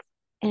patient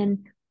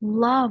and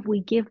love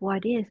we give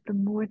what is, the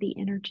more the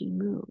energy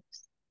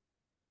moves.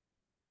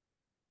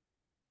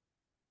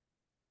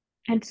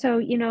 And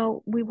so,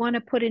 we want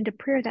to put into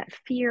prayer that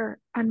fear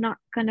I'm not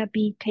going to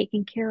be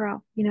taken care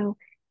of.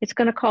 It's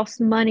going to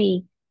cost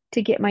money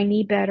to get my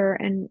knee better.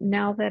 And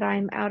now that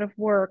I'm out of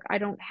work, I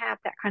don't have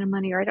that kind of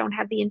money or I don't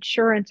have the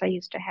insurance I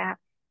used to have.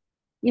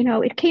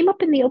 It came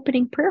up in the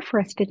opening prayer for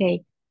us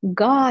today.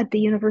 God, the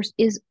universe,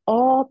 is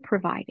all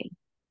providing.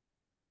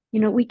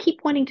 We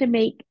keep wanting to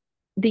make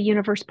the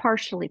universe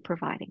partially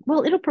providing.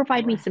 Well, it'll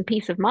provide me Right. some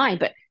peace of mind,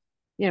 but,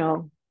 you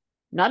know,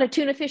 not a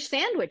tuna fish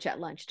sandwich at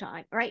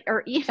lunchtime, right?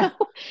 Or, it's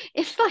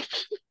like,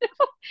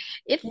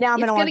 it's Now I'm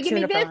it's gonna going to want give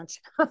me tuna for this.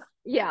 lunch.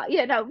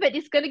 Yeah, but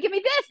it's going to give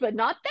me this, but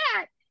not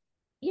that.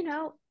 You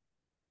know,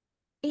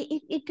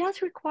 it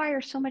does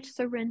require so much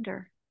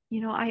surrender.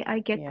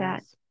 I get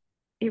that. Yes.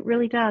 It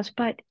really does.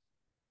 But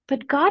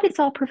God is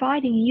all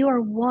providing. You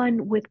are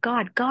one with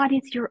God. God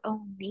is your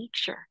own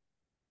nature.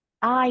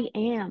 I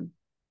am.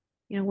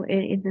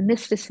 In the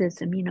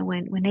mysticism,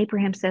 when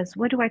Abraham says,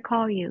 what do I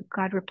call you?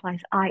 God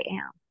replies, I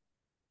am.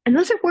 And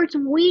those are words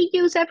we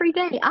use every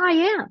day.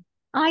 I am.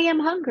 I am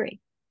hungry.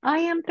 I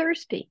am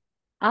thirsty.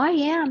 I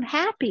am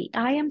happy.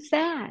 I am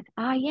sad.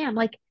 I am.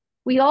 Like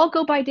we all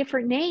go by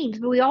different names,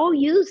 but we all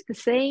use the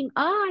same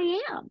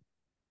I am.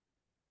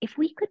 If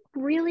we could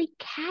really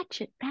catch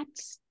it,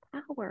 that's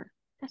power.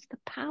 That's the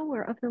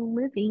power of the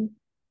living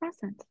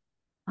presence.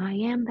 I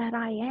am that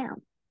I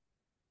am.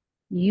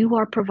 You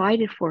are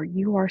provided for,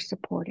 you are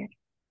supported.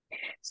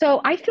 So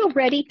I feel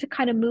ready to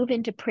kind of move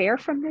into prayer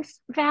from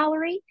this,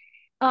 Valerie.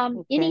 Any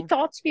Okay.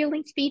 thoughts,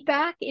 feelings,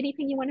 feedback,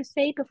 anything you want to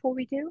say before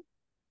we do?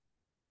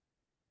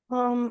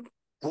 Um,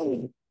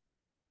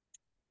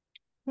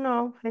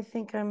 no, I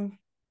think I'm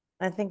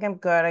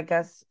good. I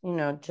guess,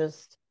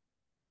 just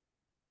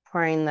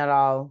praying that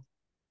I'll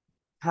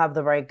have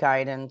the right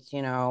guidance.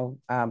 One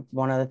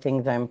of the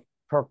things I'm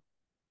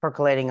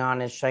percolating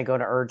on is should I go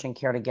to urgent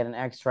care to get an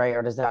x-ray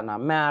or does that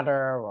not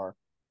matter? Or,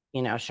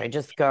 should I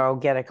just go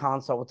get a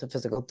consult with a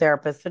physical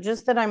therapist? So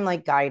just that I'm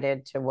like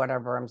guided to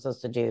whatever I'm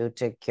supposed to do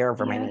to care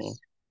for my knee.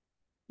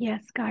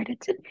 Yes, yes,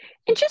 guidance.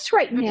 And just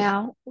right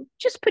now,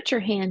 just put your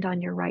hand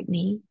on your right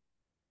knee.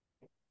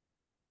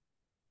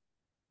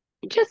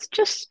 Just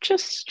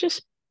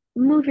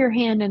move your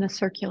hand in a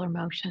circular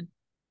motion.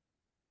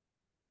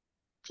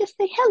 Just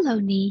say, hello,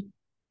 knee.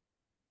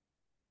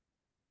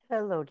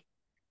 Hello.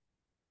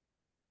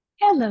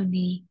 Hello,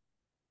 knee.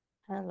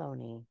 Hello,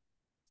 knee.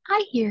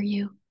 I hear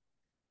you.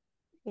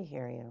 I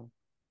hear you.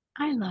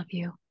 I love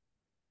you.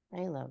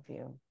 I love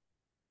you.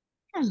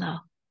 Hello.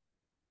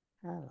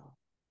 Hello.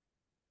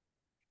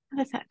 How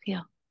does that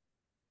feel?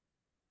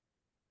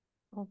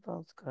 That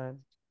feels good.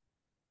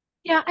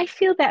 Yeah, I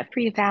feel that for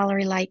you,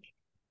 Valerie. Like,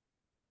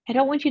 I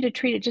don't want you to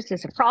treat it just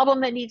as a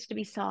problem that needs to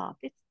be solved.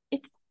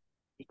 It's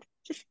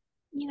just,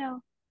 you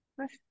know,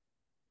 let's,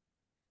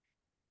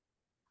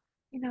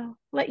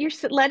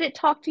 let it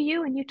talk to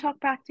you and you talk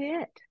back to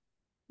it.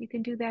 You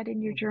can do that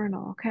in your Mhm.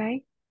 journal,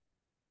 okay?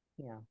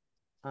 Yeah.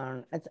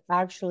 It's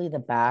actually the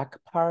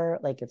back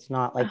part. Like it's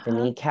not like the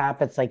Uh-huh.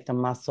 kneecap. It's like the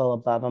muscle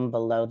above and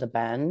below the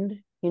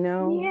bend,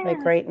 like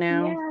Yeah, right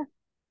now. yeah.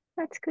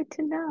 That's good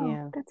to know.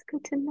 Yeah. That's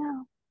good to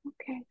know.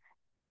 Okay.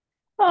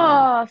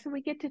 Yeah. Oh, so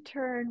we get to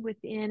turn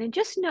within and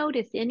just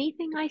notice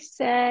anything I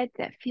said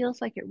that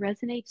feels like it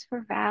resonates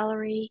for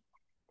Valerie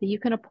that you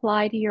can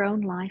apply to your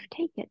own life,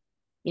 take it.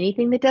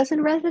 Anything that doesn't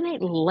resonate,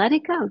 let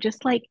it go.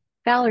 Just like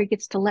Valerie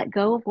gets to let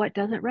go of what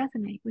doesn't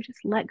resonate. We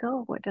just let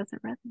go of what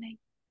doesn't resonate.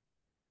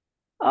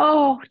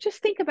 Oh,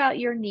 just think about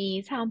your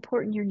knees, how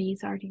important your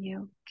knees are to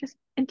you.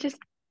 Just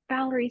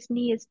Valerie's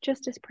knee is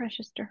just as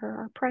precious to her,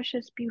 our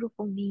precious,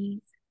 beautiful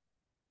knees.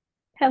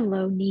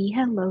 Hello, knee,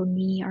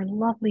 our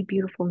lovely,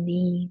 beautiful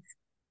knees.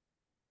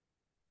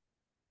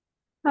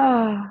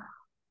 Oh,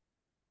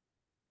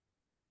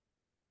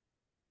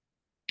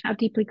 how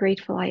deeply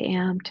grateful I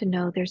am to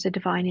know there's a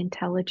divine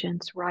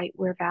intelligence right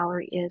where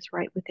Valerie is,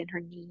 right within her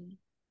knee.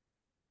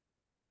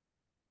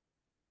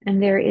 And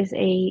there is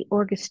a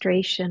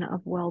orchestration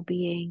of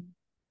well-being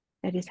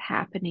that is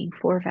happening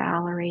for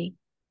Valerie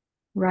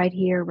right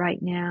here,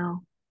 right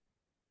now.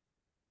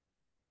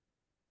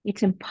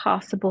 It's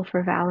impossible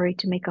for Valerie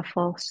to make a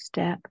false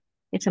step.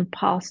 It's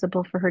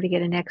impossible for her to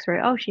get an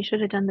x-ray. Oh, she should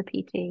have done the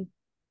PT.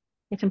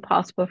 It's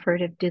impossible for her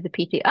to do the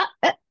PT.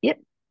 Yep,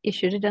 you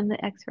should have done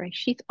the x-ray.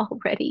 She's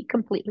already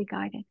completely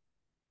guided.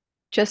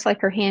 Just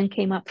like her hand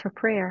came up for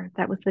prayer,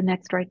 that was the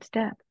next right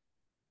step.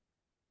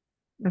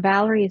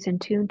 Valerie is in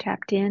tune,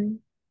 tapped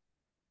in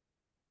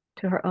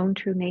to her own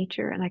true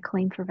nature, and I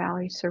claim for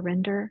Valerie's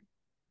surrender,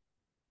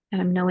 and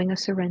I'm knowing a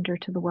surrender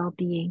to the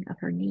well-being of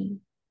her knee.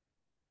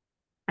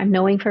 I'm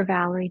knowing for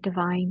Valerie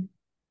divine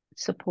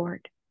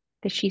support,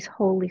 that she's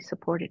wholly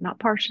supported, not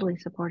partially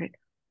supported,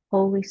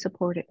 wholly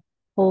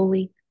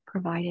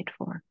provided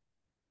for,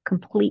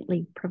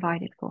 completely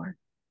provided for.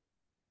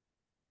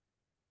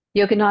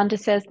 Yogananda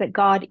says that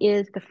God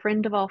is the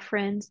friend of all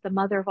friends, the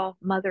mother of all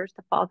mothers,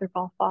 the father of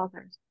all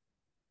fathers.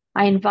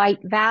 I invite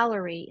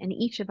Valerie and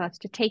each of us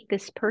to take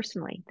this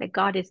personally, that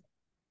God is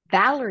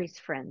Valerie's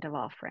friend of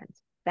all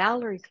friends,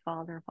 Valerie's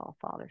father of all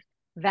fathers,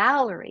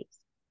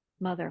 Valerie's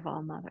mother of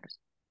all mothers,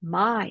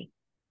 my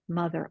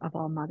mother of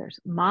all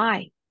mothers,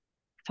 my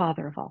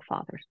father of all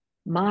fathers,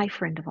 my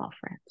friend of all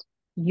friends,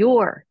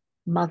 your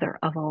mother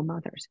of all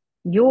mothers,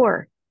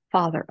 your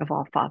father of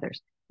all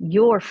fathers,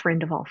 your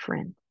friend of all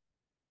friends.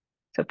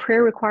 So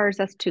prayer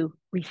requires us to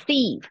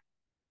receive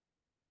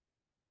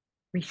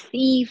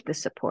the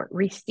support,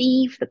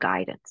 receive the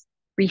guidance,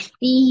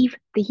 receive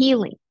the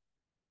healing.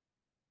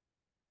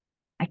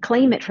 I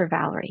claim it for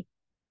Valerie.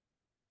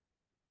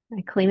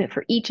 I claim it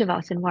for each of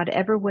us in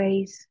whatever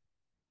ways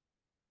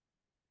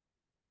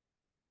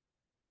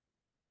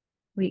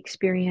we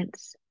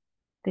experience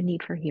the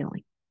need for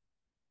healing.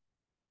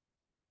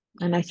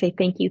 And I say,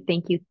 thank you,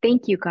 thank you,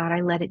 thank you, God.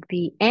 I let it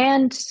be.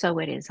 And so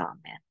it is. Amen.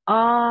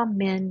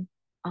 Amen.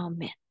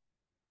 Amen.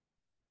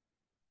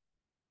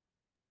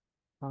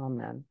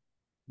 Amen.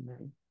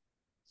 Amen.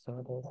 So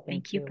it is. Thank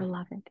Thank you, you.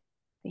 beloved.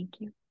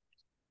 Thank you.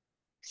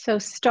 So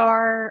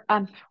star,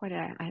 that's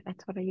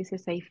what I used to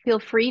say. Feel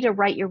free to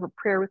write your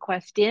prayer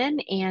request in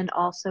and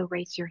also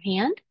raise your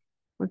hand.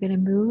 We're going to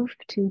move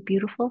to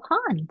beautiful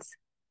Hans.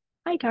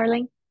 Hi,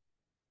 darling.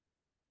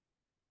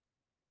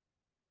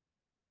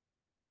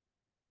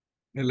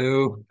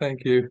 Hello,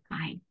 thank you.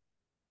 Hi.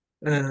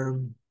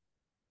 Um,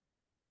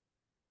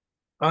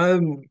 I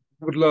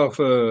would love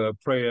a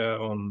prayer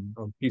on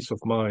peace of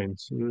mind.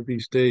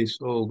 These days,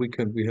 all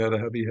weekend, we had a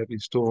heavy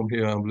storm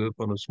here. I live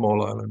on a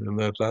small island in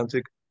the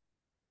Atlantic,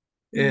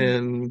 Mm,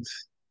 and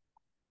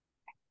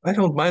I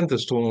don't mind the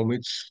storm.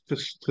 It's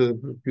just a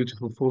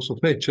beautiful force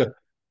of nature,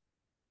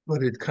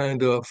 but it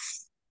kind of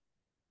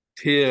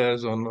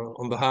tears on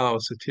the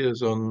house. It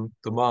tears on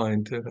the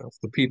mind of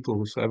the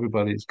people. So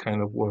everybody is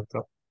kind of worked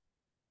up,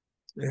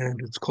 and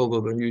it's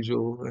colder than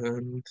usual.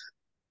 And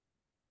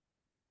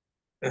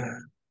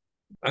uh,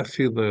 I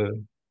feel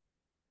the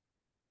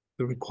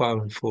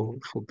requirement for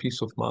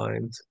peace of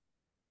mind.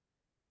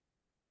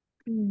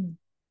 mm,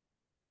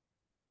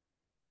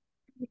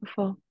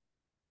 beautiful.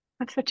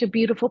 That's such a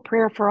beautiful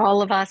prayer for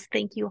all of us.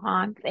 Thank you,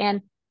 Hans.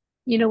 And,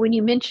 when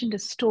you mentioned a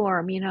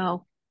storm,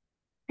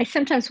 I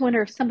sometimes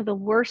wonder if some of the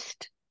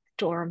worst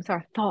storms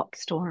are thought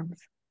storms.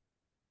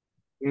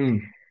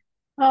 Mm,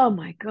 Oh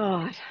my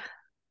God.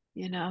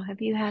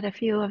 Have you had a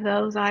few of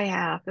those? I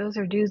have. Those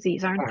are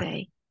doozies, aren't ah,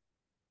 they?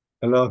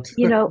 a lot.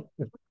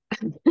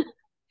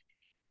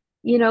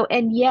 You know,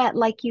 and yet,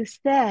 like you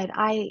said,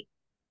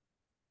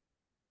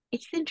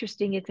 it's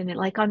interesting, isn't it?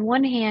 Like on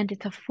one hand,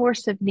 it's a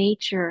force of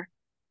nature,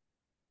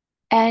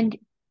 and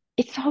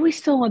it's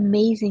always so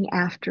amazing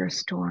after a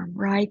storm,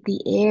 right? The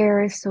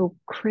air is so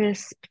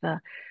crisp, the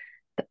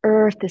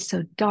earth is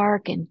so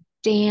dark and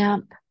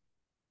damp,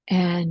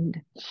 And,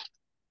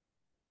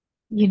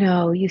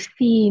 you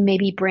see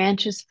maybe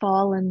branches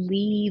fall and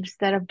leaves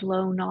that have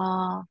blown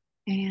off.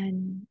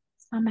 And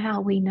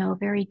somehow we know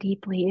very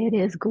deeply it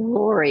is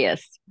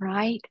glorious,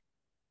 right?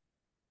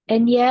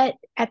 And yet,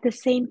 at the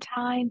same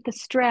time, the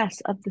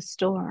stress of the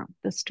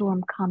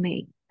storm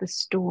coming, the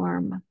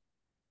storm.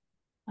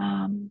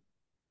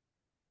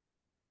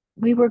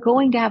 We were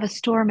going to have a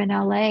storm in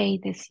LA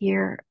this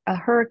year, a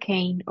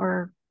hurricane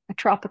or a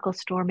tropical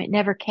storm. It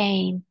never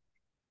came,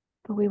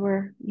 but we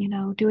were,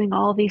 doing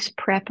all these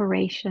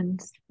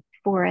preparations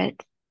for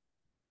it.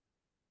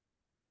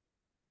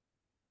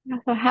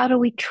 So how do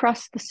we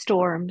trust the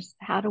storms?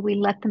 How do we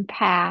let them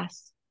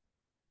pass?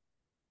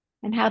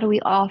 And how do we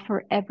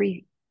offer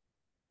every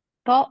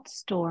thought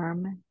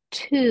storm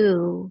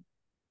to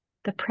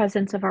the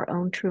presence of our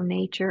own true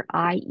nature,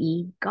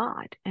 i.e.,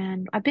 God?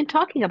 And I've been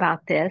talking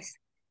about this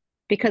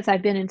because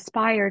I've been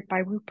inspired by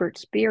Rupert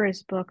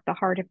Spira's book, The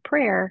Heart of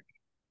Prayer,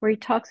 where he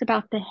talks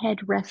about the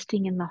head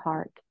resting in the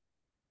heart.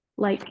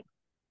 Like,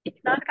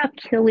 it's not about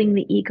killing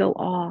the ego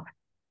off.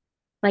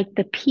 Like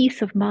the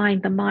peace of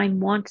mind, the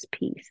mind wants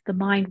peace. The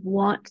mind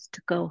wants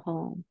to go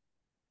home.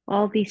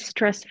 All these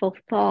stressful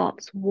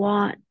thoughts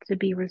want to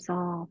be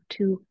resolved,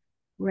 to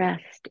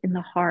rest in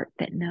the heart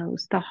that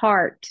knows, the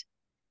heart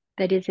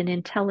that is an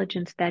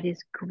intelligence that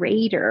is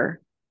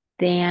greater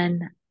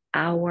than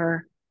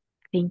our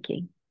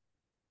thinking.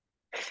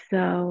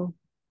 So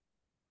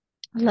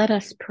let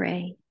us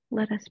pray.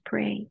 Let us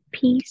pray.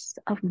 Peace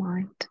of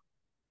mind.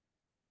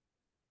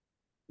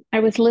 I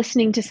was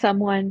listening to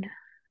someone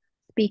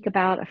speak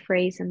about a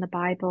phrase in the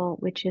Bible,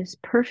 which is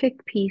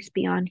perfect peace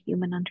beyond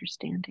human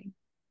understanding.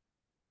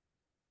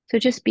 So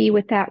just be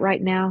with that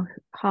right now,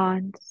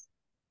 Hans.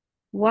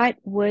 What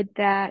might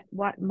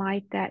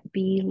that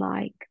be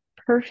like?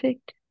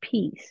 Perfect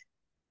peace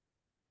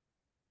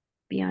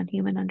beyond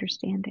human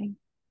understanding.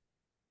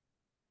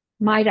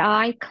 Might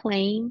I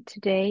claim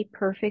today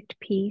perfect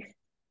peace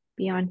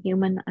beyond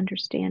human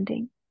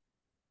understanding?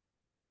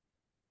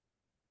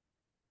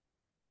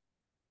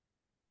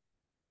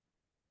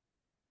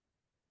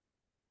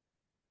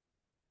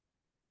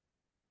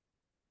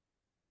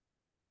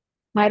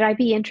 Might I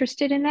be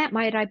interested in that?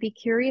 Might I be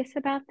curious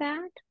about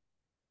that?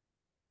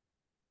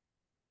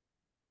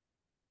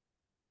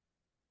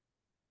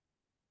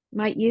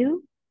 Might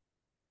you?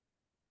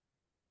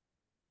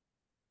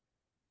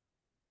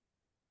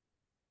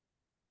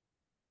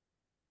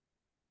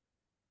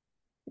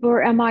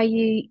 Or am I,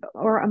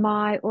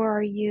 or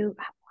are you,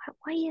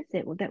 why is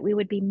it that we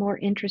would be more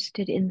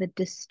interested in the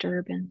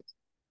disturbance,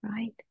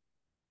 right?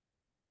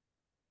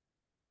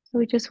 So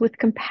we just, with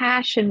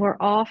compassion, we're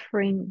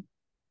offering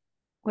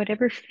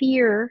whatever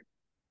fear,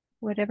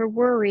 whatever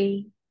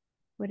worry,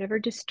 whatever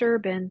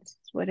disturbance,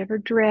 whatever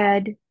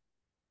dread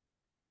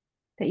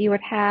that you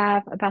would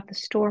have about the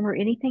storm or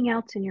anything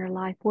else in your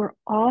life, we're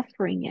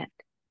offering it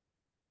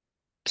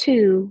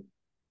to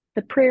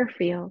the prayer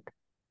field.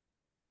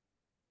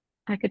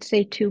 I could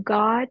say to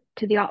God,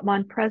 to the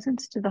Atman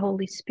presence, to the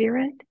Holy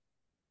Spirit.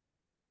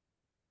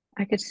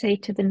 I could say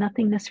to the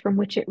nothingness from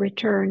which it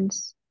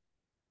returns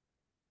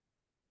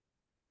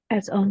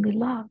as only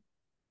love.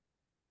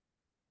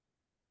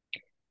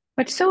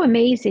 What's so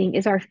amazing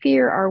is our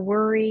fear, our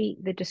worry,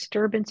 the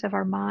disturbance of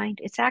our mind,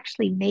 it's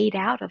actually made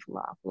out of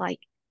love. Like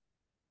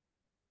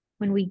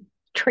when we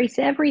trace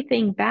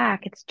everything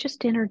back, it's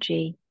just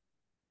energy.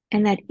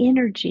 And that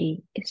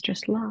energy is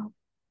just love.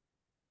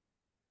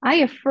 I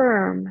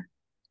affirm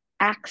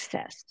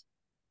access,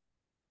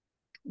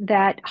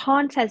 that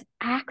Hans has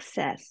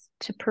access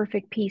to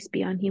perfect peace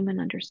beyond human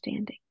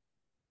understanding.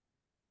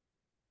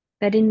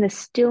 That in the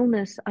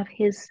stillness of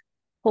his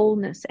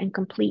wholeness and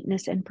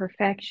completeness and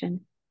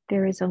perfection,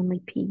 there is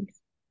only peace.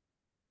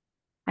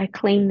 I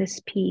claim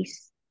this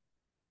peace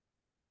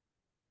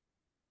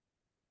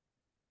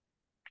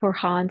for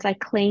Hans. I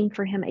claim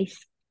for him a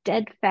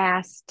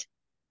steadfast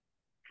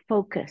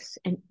focus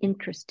and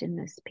interest in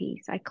this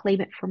peace. I claim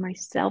it for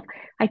myself.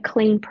 I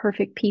claim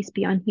perfect peace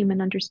beyond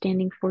human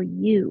understanding for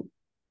you.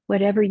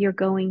 Whatever you're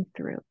going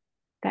through,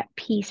 that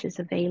peace is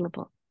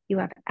available. You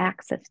have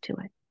access to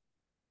it.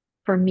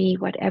 For me,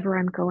 whatever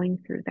I'm going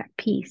through, that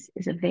peace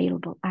is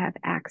available. I have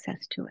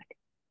access to it.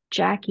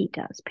 Jackie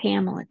does,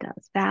 Pamela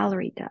does,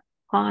 Valerie does,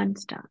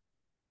 Hans does.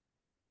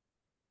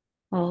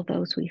 All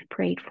those we've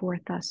prayed for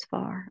thus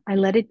far. I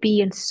let it be,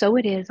 and so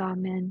it is.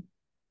 Amen.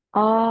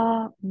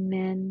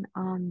 Amen.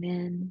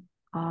 Amen.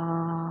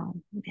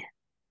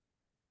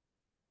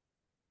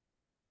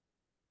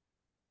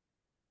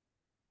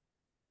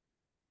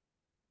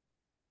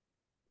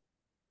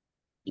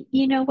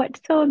 Amen. What's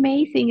so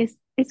amazing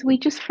is we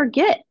just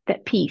forget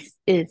that peace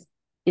is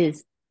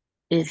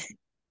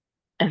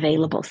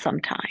available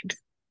sometimes.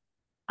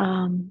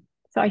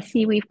 So I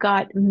see we've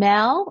got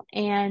Mel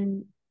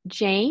and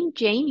Jane.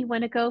 Jane, you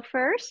want to go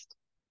first?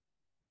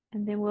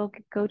 And then we'll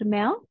go to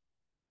Mel.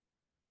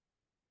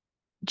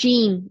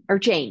 Jean, or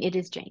Jane. It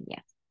is Jane,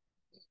 yes.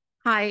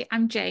 Hi,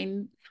 I'm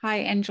Jane.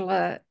 Hi,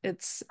 Angela.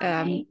 It's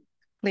Hi.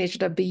 pleasure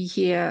to be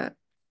here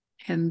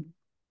and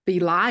be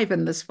live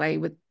in this way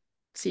with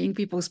seeing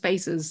people's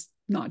faces.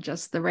 not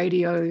just the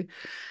radio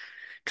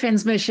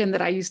transmission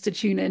that I used to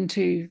tune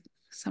into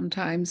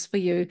sometimes for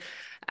you.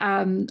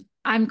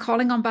 I'm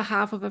calling on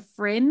behalf of a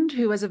friend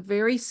who has a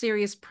very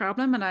serious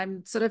problem, and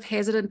I'm sort of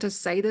hesitant to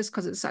say this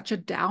because it's such a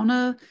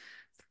downer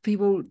for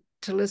people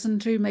to listen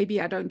to. Maybe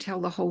I don't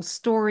tell the whole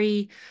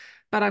story,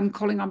 but I'm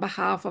calling on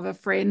behalf of a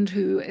friend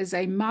who is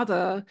a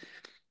mother,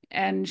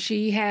 and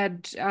she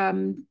had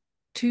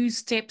two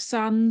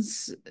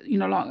stepsons,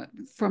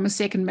 from a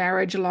second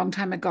marriage a long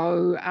time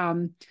ago,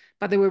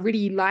 but they were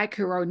really like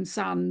her own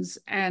sons,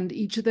 and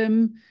each of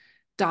them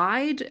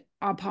died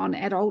upon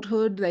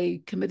adulthood. They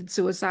committed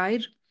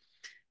suicide.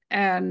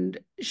 And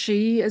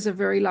she is a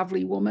very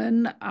lovely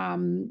woman.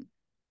 And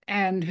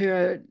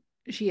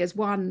she has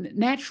one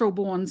natural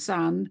born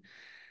son.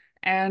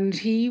 And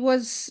he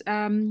was,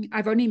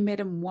 I've only met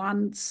him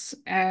once,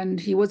 and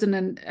he was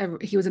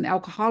an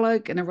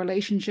alcoholic in a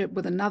relationship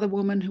with another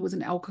woman who was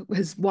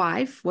his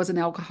wife was an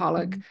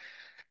alcoholic,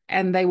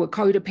 and they were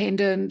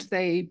codependent.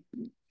 They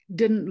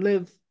didn't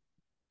live,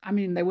 I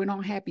mean, they were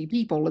not happy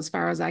people as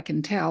far as I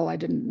can tell. I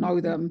didn't know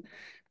them.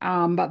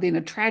 But then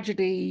a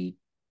tragedy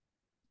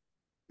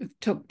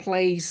took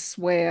place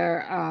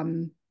where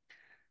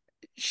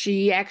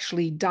she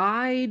actually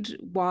died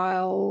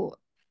while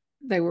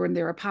they were in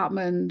their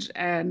apartment,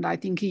 and I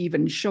think he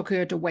even shook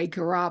her to wake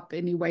her up.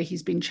 Anyway,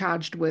 he's been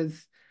charged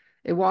with,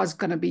 it was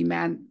going to be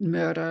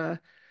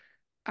murder.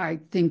 I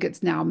think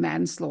it's now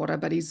manslaughter,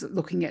 but he's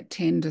looking at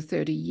 10 to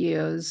 30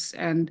 years.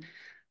 And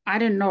I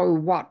don't know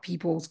what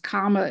people's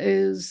karma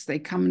is. They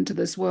come into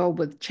this world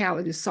with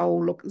their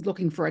soul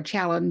looking for a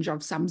challenge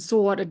of some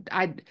sort.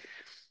 I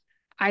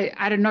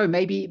don't know.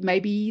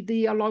 Maybe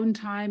the alone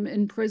time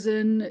in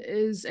prison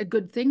is a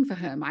good thing for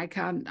him. I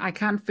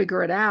can't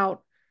figure it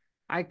out.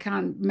 I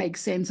can't make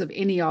sense of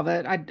any of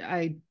it.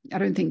 I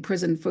don't think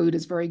prison food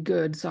is very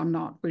good, so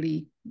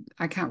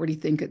I can't really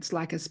think it's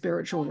like a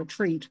spiritual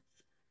retreat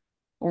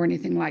or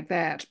anything like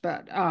that.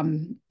 But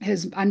I'm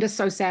just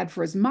so sad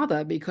for his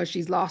mother, because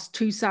she's lost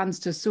two sons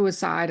to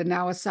suicide, and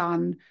now a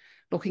son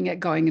looking at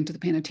going into the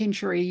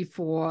penitentiary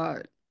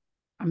for,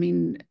 I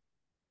mean,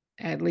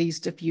 at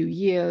least a few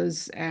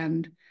years.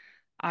 And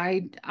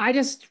I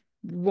just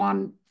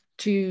want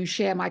to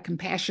share my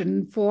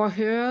compassion for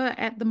her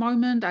at the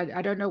moment.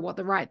 I don't know what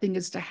the right thing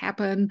is to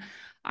happen.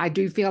 I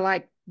do feel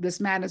like this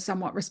man is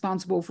somewhat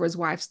responsible for his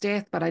wife's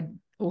death, but I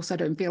also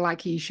don't feel like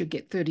he should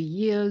get 30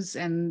 years,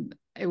 and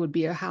it would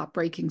be a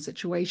heartbreaking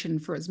situation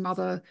for his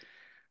mother.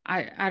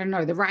 I don't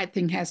know. The right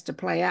thing has to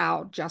play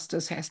out.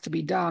 Justice has to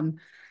be done.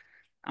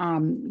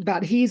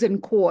 But he's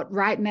in court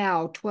right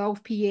now,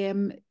 12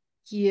 p.m.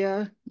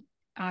 here.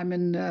 I'm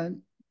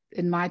in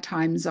my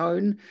time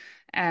zone,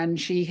 and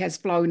she has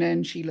flown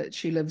in. She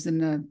lives in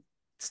the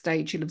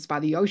state. She lives by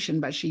the ocean,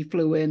 but she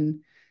flew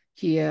in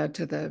here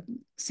to the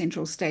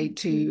central state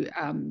to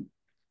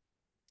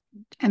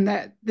and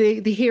that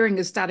the hearing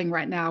is starting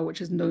right now,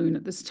 which is noon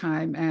at this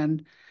time.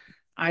 And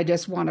I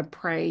just want to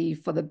pray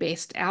for the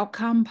best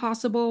outcome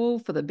possible,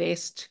 for the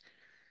best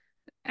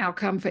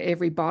outcome for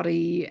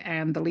everybody,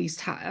 and the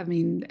least, I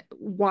mean,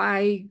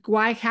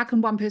 how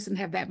can one person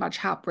have that much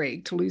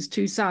heartbreak to lose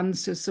two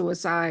sons to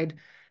suicide,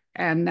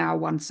 and now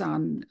one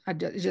son?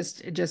 It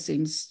just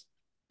seems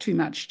too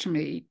much to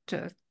me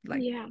to,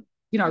 like, Yeah.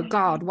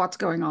 God, what's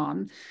going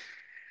on?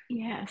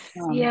 Yes,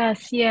 Um,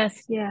 yes,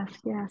 yes, yes,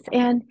 yes.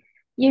 And,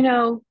 you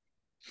know,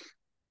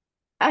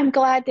 I'm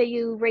glad that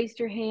you raised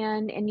your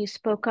hand and you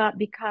spoke up,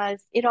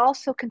 because it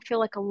also can feel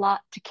like a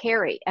lot to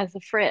carry as a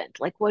friend.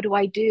 Like, what do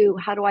I do?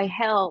 How do I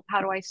help?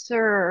 How do I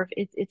serve?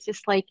 It's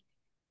just like,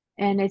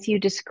 and as you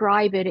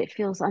describe it, it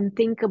feels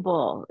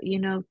unthinkable.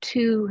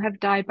 Two have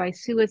died by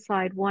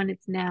suicide. One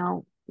is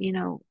now,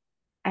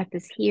 at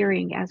this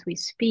hearing as we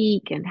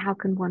speak. And how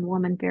can one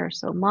woman bear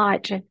so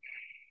much? And,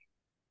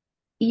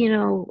 you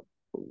know,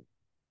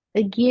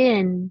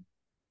 again,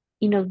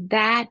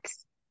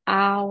 that's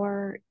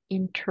our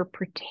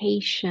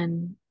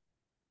interpretation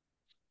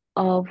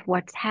of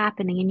what's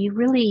happening. And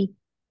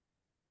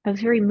I was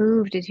very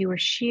moved as you were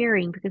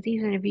sharing, because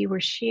even if you were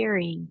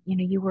sharing,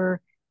 you were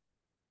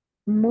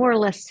more or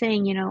less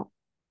saying,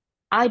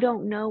 I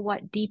don't know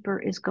what deeper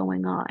is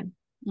going on.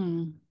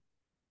 mm,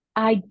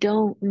 I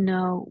don't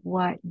know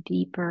what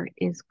deeper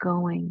is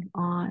going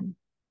on.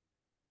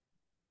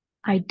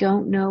 I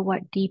don't know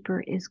what deeper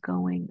is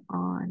going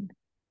on.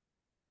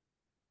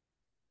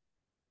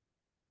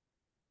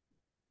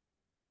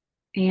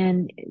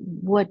 And in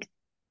what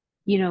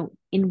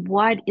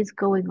is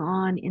going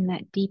on in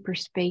that deeper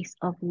space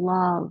of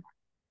love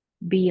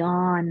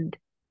beyond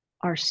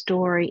our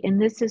story. And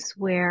this is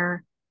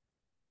where,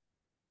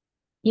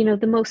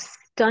 the most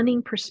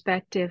stunning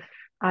perspective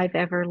I've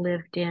ever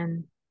lived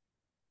in.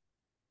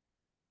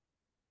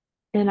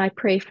 And I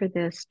pray for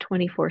this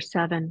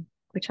 24/7,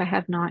 which I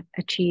have not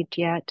achieved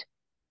yet.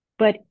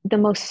 But the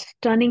most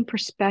stunning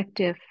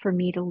perspective for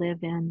me to live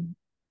in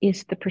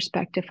is the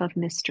perspective of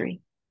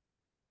mystery.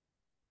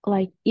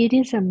 Like, it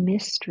is a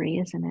mystery,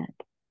 isn't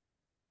it?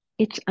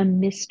 It's a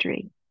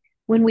mystery.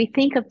 When we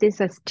think of this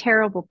as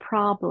terrible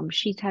problem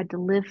she's had to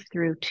live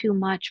through, too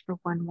much for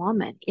one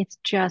woman, it's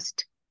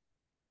just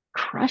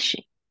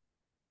crushing.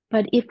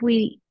 But if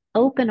we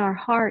open our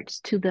hearts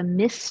to the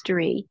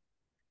mystery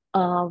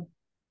of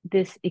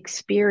this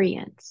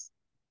experience,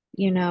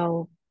 you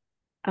know,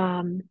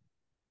 um,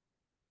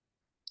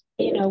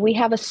 we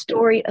have a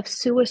story of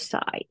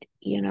suicide,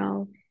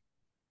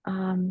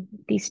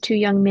 these two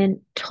young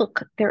men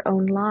took their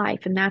own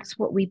life, and that's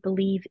what we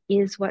believe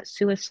is what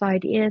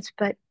suicide is,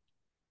 but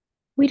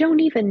we don't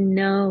even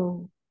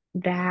know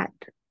that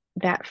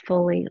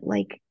fully.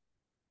 Like,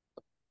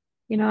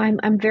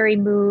 I'm very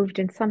moved,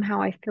 and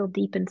somehow I feel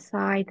deep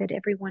inside that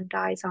everyone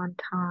dies on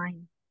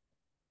time.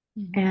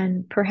 Mhm.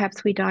 And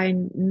perhaps we die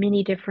in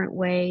many different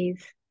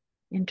ways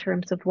in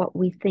terms of what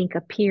we think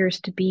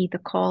appears to be the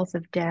cause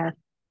of death.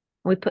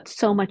 We put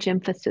so much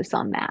emphasis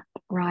on that,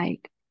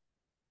 right?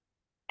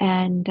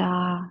 And,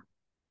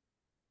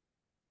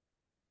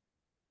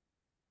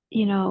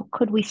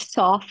 could we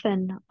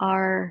soften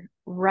our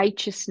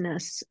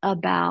righteousness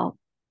about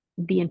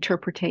the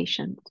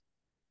interpretations?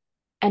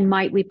 And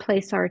might we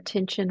place our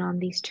attention on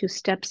these two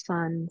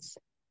stepsons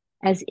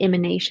as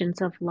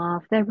emanations of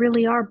love that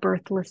really are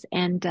birthless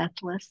and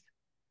deathless?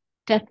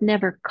 Death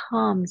never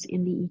comes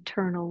in the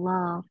eternal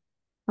love.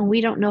 And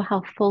we don't know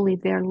how fully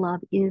their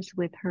love is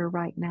with her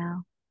right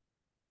now.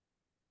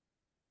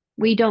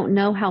 We don't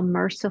know how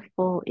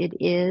merciful it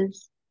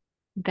is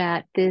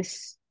that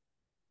this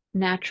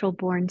natural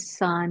born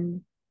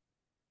son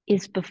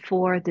is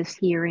before this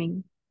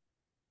hearing.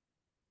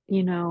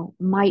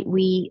 Might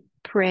we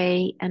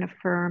pray and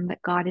affirm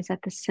that God is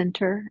at the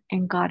center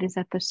and God is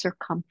at the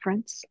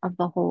circumference of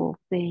the whole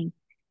thing?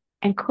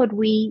 And could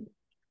we,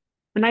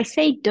 when I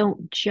say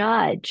don't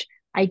judge,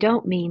 I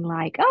don't mean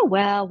like, oh,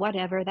 well,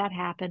 whatever, that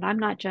happened. I'm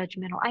not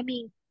judgmental. I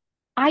mean,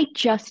 I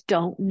just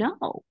don't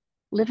know.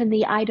 Live in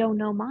the I don't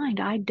know mind.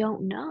 I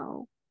don't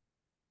know.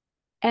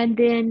 And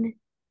then,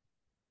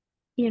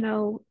 you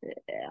know,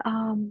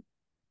 um,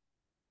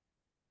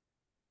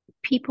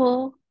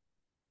 people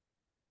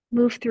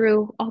move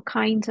through all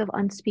kinds of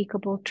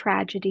unspeakable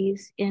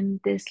tragedies in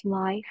this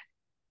life,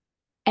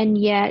 and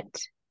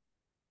yet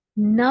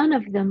none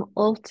of them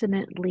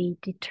ultimately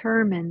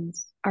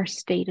determines our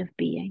state of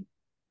being.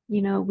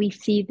 We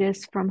see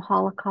this from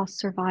Holocaust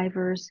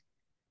survivors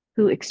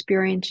who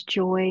experience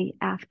joy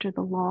after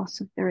the loss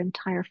of their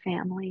entire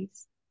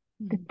families,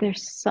 that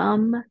there's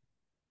some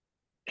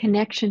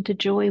connection to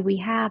joy we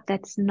have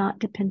that's not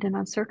dependent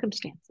on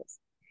circumstances.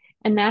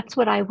 And that's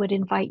what I would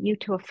invite you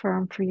to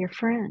affirm for your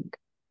friend.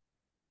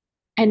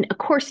 And of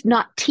course,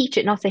 not teach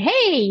it, not say,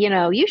 hey,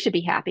 you should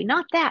be happy.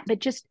 Not that, but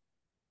just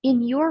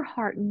in your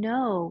heart,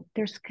 know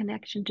there's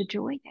connection to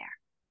joy there.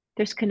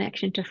 There's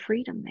connection to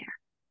freedom there.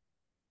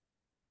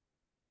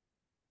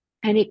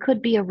 And it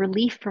could be a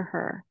relief for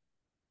her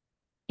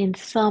in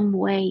some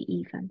way,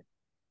 even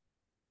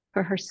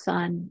for her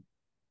son.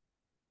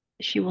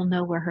 She will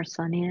know where her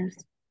son is.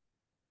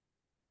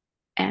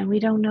 And we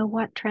don't know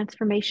what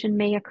transformation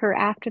may occur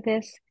after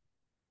this.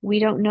 We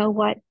don't know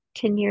what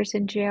 10 years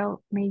in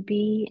jail may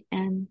be.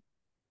 And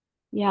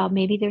yeah,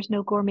 maybe there's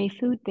no gourmet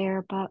food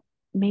there, but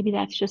maybe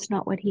that's just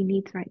not what he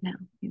needs right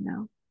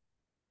now.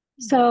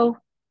 So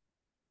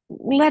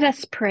let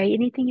us pray.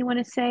 Anything you want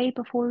to say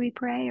before we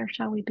pray, or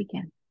shall we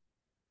begin?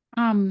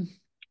 We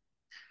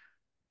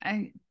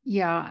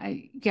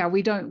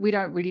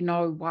don't really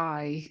know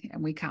why,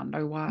 and we can't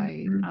know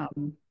why.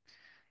 Mm-hmm.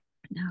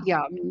 No.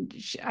 Yeah,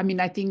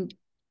 I think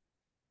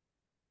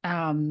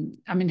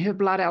her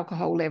blood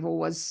alcohol level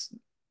was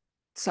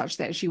such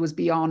that she was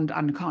beyond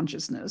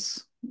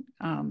unconsciousness.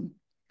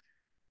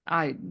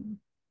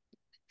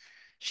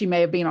 She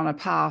may have been on a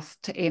path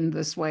to end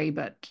this way,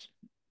 but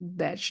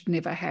that should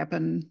never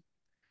happen.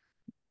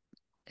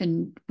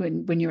 And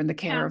when you're in the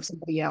care of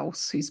somebody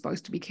else who's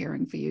supposed to be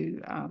caring for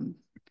you,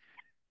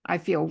 I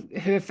feel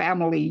her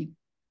family,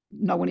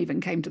 no one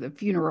even came to the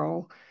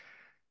funeral.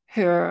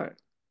 I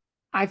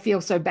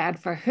feel so bad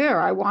for her.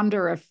 I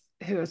wonder if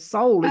her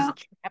soul is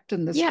trapped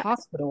in this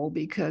hospital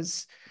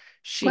because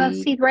Well,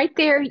 see, right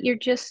there, you're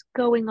just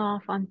going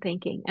off on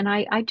thinking. And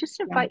I just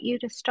invite you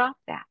to stop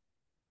that.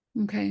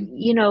 Okay.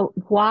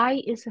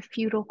 Why is a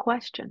futile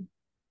question?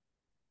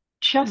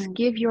 Just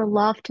give your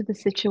love to the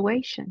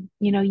situation.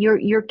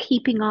 You're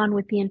keeping on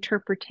with the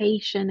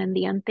interpretation and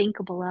the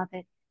unthinkable of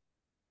it.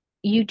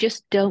 You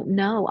just don't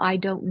know. I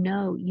don't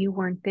know. You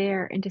weren't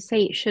there. And to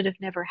say it should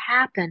have never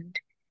happened,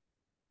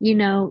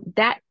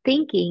 that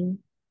thinking,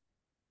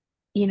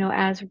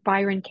 as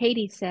Byron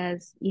Katie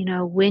says,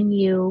 when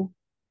you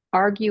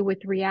argue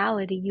with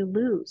reality, you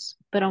lose,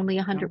 but only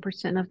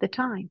 100% of the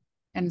time.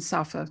 And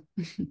suffer.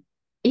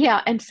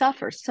 Yeah, and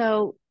suffer.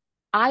 So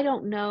I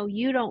don't know.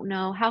 You don't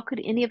know. How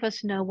could any of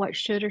us know what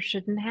should or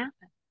shouldn't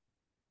happen?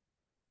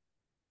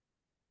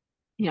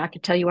 I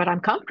could tell you what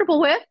I'm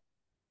comfortable with.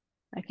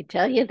 I could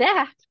tell you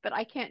that, but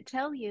I can't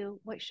tell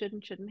you what should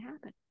and shouldn't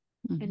happen.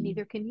 And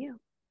neither can you.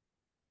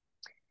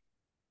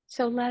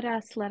 So let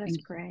us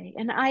pray.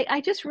 And I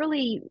just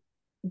really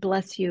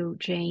bless you,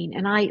 Jane.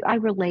 And I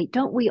relate.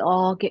 Don't we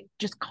all get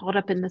just caught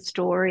up in the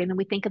story, and then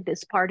we think of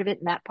this part of it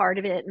and that part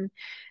of it and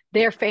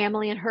their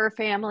family and her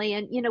family.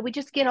 And, we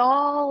just get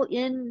all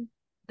in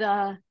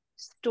the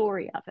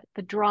story of it,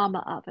 the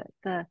drama of it,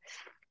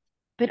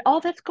 but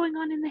all that's going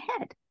on in the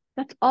head.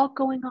 That's all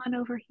going on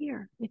over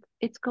here.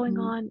 It's going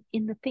on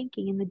in the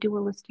thinking, in the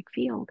dualistic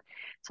field.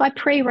 So I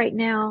pray right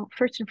now,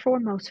 first and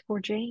foremost, for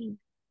Jane,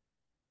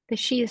 that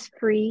she is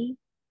free,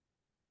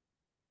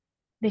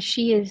 that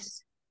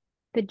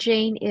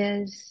Jane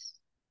is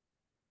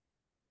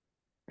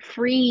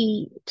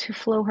free to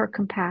flow her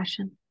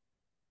compassion.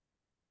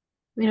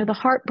 You know, the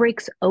heart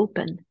breaks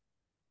open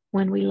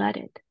when we let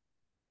it.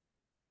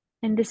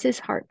 And this is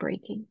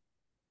heartbreaking.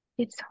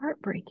 It's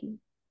heartbreaking.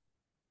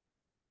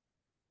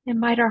 And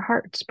might our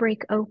hearts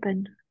break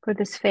open for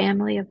this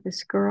family of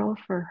this girl,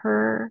 for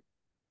her,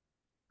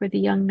 for the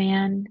young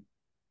man.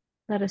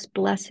 Let us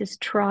bless his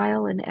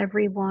trial and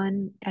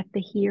everyone at the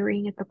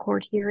hearing, at the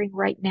court hearing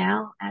right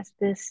now, as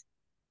this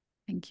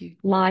Thank you.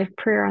 live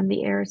prayer on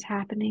the air is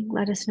happening.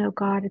 Let us know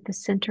God at the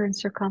center and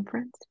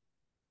circumference.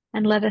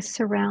 And let us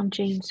surround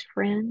Jane's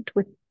friend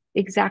with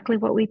exactly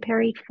what we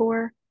prayed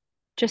for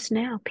just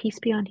now, peace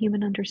beyond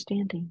human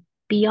understanding,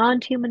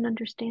 beyond human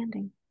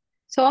understanding.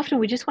 So often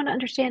we just want to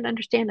understand.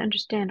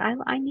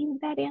 I need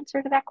that answer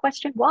to that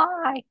question.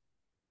 Why?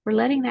 We're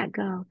letting that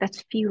go.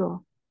 That's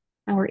futile.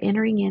 And we're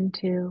entering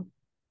into,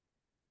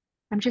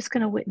 I'm just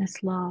going to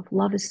witness love.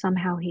 Love is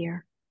somehow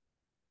here.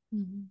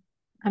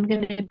 I'm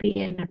going to be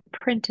an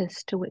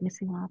apprentice to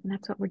witnessing love. And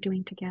that's what we're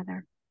doing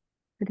together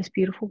for this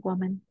beautiful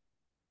woman,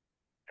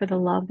 for the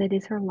love that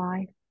is her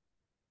life,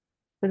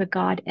 for the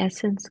God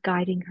essence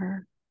guiding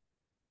her.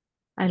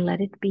 I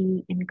let it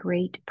be in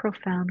great,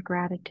 profound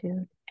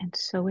gratitude. And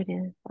so it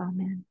is.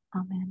 Amen.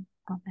 Amen.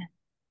 Amen.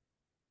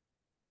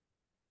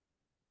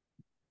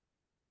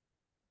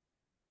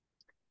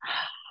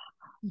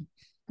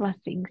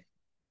 Blessings.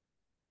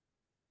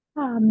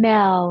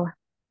 Mel.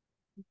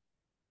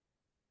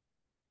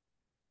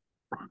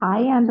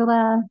 Hi,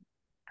 Angela.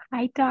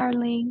 Hi,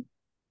 darling.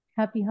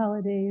 Happy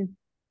holidays.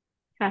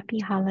 Happy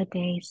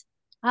holidays.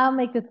 I'll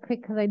make this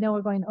quick because I know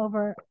we're going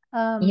over.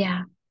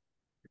 Yeah.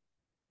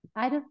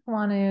 I just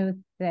want to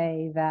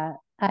say that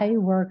I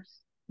worked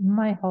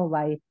my whole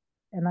life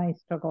and I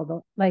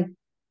struggled. Like,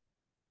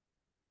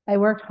 I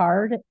worked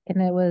hard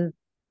and it was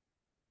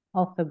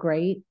also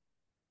great,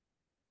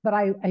 but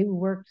I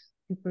worked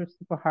super,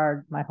 super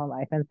hard my whole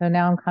life. And so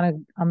now I'm kind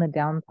of on the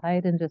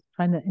downside and just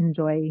trying to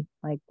enjoy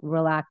like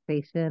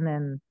relaxation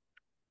and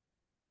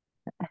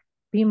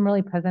being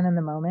really present in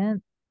the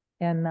moment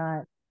and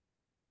not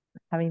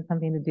having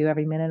something to do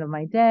every minute of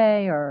my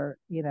day or,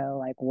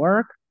 like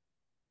work.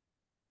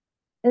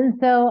 And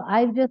so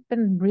I've just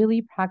been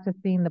really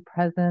practicing the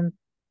presence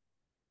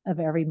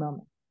of every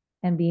moment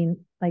and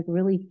being like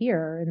really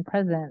here and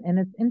present. And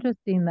it's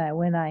interesting that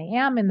when I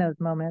am in those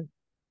moments,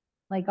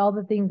 like all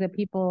the things that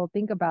people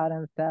think about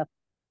and stuff,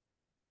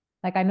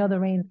 like I know the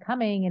rain's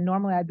coming and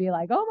normally I'd be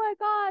like, oh my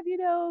God,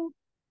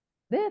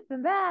 this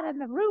and that and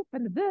the roof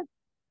and this.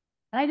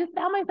 And I just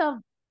found myself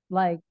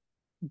like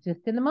just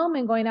in the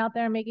moment going out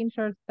there and making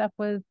sure stuff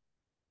was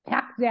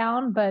tacked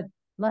down, but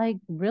like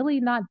really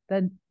not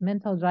the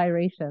mental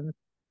gyrations.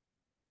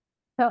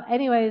 So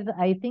anyways,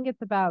 I think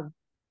it's about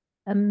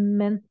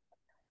immense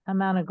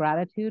amount of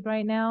gratitude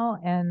right now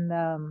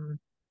and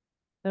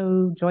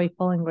so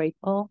joyful and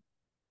grateful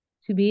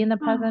to be in the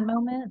present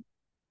moment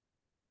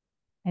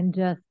and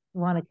just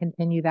want to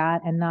continue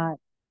that and not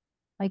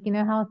like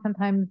how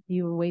sometimes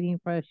you're waiting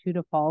for a shoe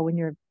to fall when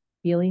you're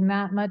feeling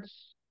that much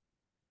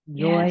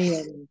joy.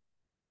 Yes. And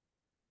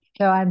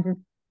so I'm just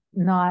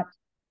not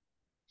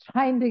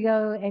trying to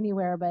go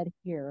anywhere but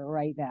here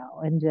right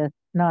now and just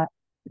not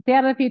stay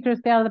out of the future,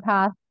 stay out of the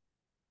past,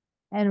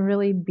 and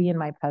really be in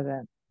my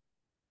present.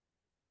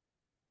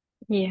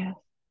 Yes.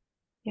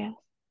 Yes.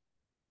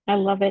 I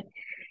love it.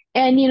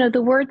 And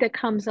the word that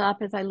comes up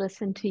as I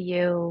listen to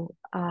you,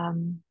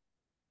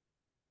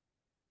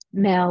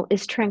 Mel,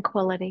 is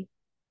tranquility.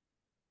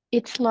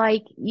 It's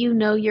like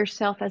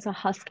yourself as a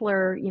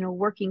hustler,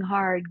 working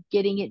hard,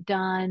 getting it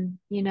done,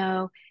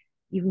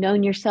 you've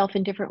known yourself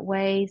in different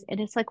ways.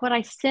 And it's like what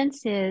I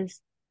sense is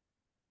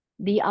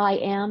the I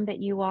am that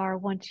you are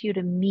wants you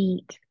to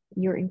meet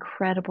your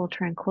incredible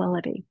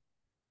tranquility,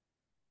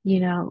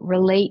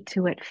 relate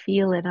to it,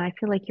 feel it. And I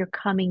feel like you're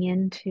coming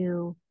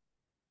into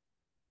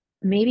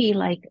maybe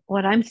like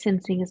what I'm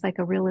sensing is like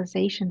a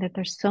realization that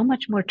there's so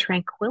much more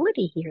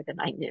tranquility here than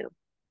I knew.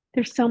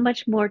 There's so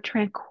much more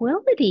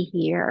tranquility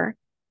here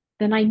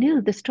than I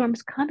knew. The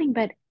storm's coming,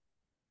 but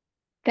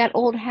that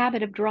old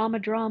habit of drama,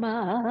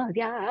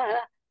 yeah,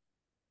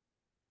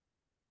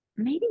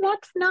 maybe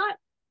that's not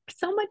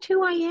so much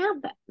who I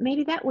am, but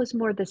maybe that was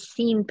more the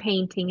scene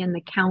painting and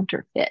the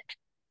counterfeit.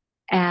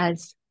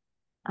 As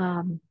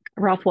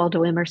Ralph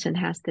Waldo Emerson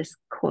has this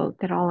quote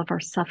that all of our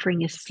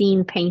suffering is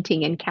scene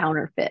painting and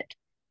counterfeit.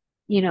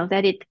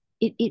 That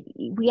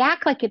we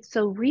act like it's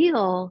so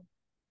real.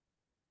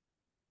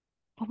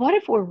 But what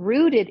if we're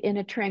rooted in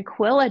a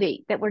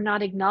tranquility that we're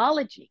not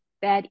acknowledging?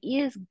 That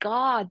is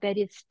God, that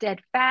is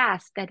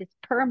steadfast, that is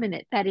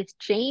permanent, that is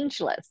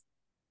changeless,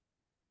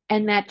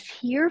 and that's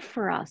here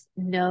for us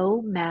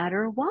no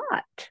matter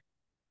what.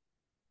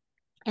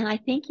 And I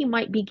think you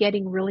might be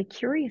getting really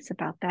curious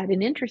about that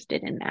and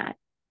interested in that.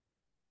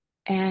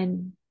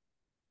 And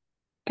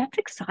that's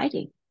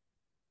exciting.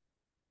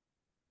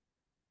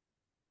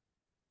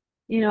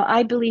 You know,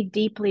 I believe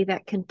deeply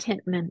that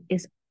contentment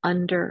is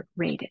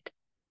underrated.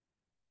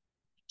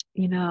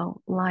 You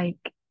know, like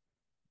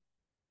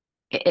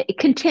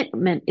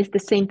contentment is the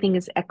same thing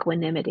as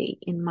equanimity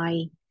in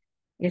my,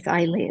 as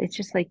I lay. It's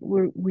just like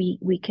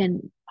we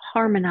can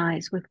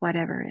harmonize with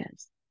whatever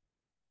is,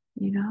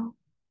 you know?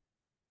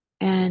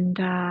 And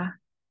I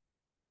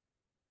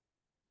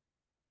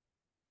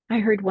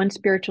heard one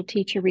spiritual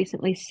teacher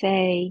recently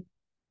say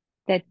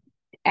that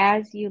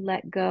as you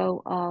let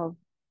go of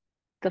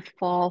the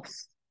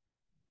false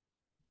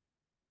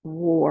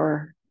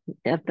war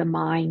of the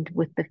mind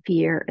with the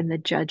fear and the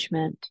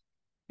judgment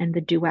and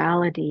the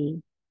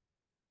duality,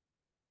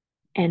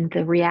 and the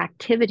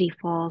reactivity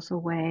falls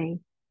away,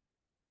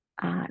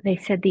 they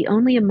said the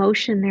only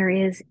emotion there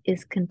is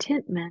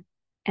contentment,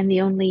 and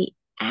the only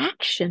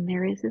action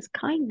there is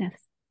kindness.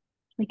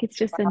 Like it's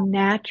just a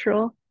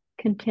natural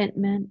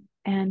contentment,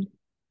 and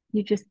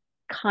you just,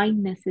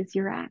 kindness is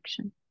your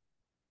action.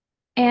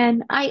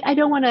 And I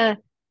don't want to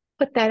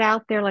put that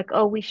out there like,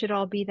 oh, we should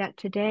all be that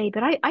today.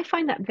 But I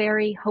find that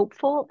very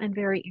hopeful and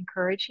very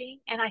encouraging.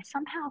 And I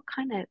somehow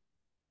kind of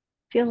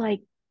feel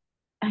like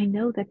I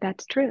know that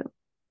that's true.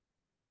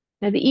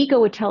 Now, the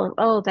ego would tell us,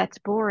 oh, that's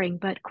boring.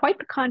 But quite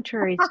the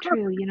contrary is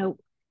true. You know,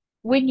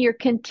 when you're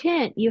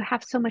content, you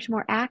have so much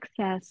more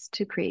access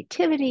to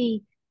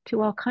creativity,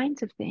 to all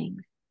kinds of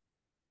things,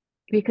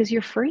 because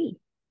you're free,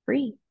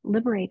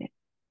 liberated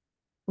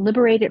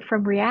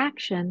from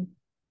reaction.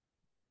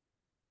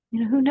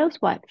 You know, who knows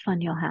what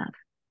fun you'll have,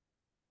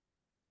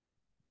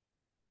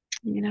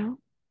 you know?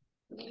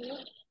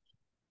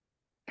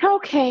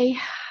 Okay,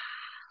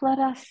 let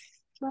us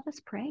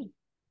pray.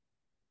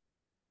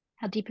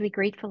 How deeply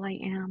grateful I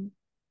am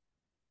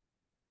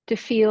to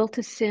feel,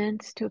 to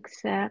sense, to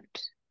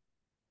accept.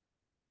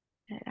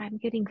 I'm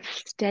getting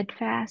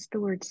steadfast. The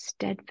word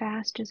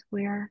steadfast is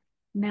where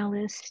Mel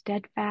is.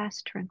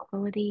 Steadfast,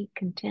 tranquility,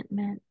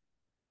 contentment,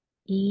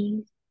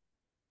 ease,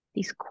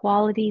 these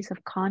qualities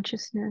of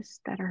consciousness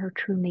that are her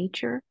true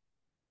nature,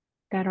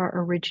 that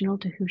are original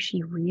to who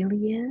she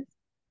really is,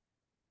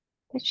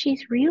 that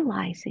she's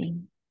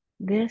realizing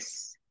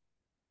this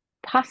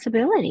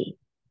possibility.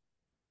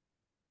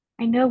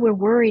 I know we're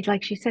worried,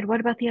 like she said,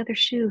 what about the other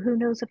shoe? Who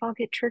knows if I'll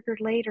get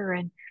triggered later?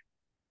 And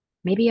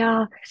maybe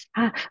I'll,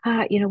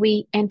 you know,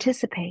 we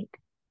anticipate.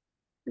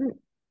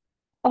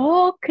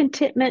 All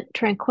contentment,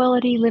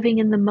 tranquility, living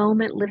in the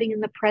moment, living in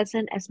the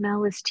present, as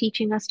Mel is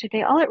teaching us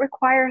today, all it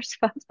requires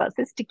of us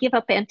is to give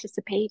up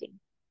anticipating.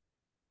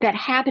 That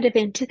habit of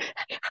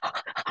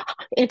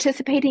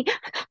anticipating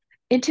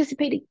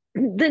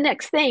the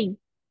next thing.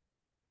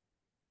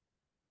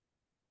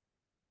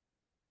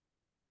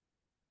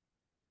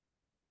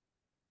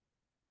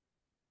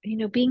 You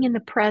know, being in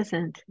the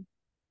present,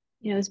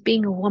 you know, is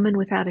being a woman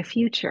without a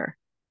future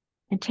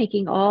and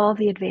taking all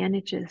the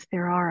advantages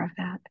there are of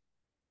that.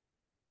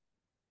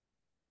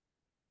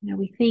 You know,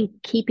 we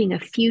think keeping a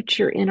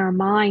future in our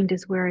mind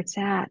is where it's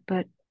at,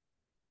 but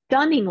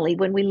stunningly,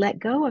 when we let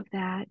go of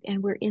that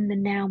and we're in the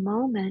now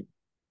moment,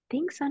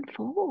 things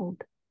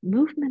unfold,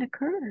 movement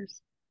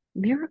occurs,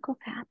 miracles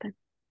happen.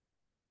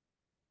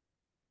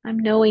 I'm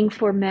knowing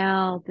for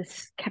Mel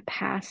this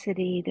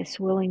capacity, this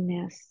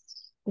willingness,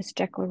 this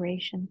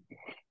declaration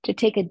to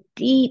take a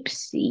deep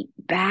seat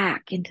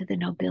back into the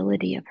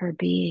nobility of her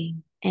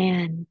being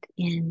and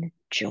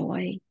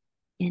enjoy.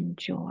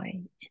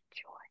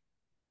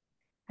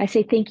 I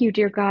say thank you,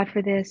 dear God,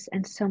 for this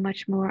and so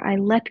much more. I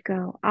let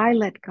go, I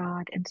let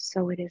God, and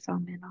so it is.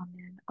 Amen,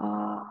 amen.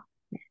 Oh,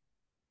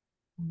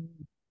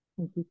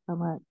 Thank you so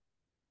much.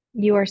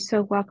 you are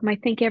so welcome. I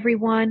thank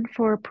everyone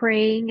for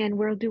praying, and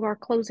we'll do our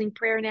closing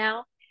prayer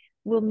now.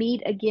 We'll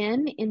meet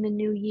again in the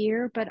new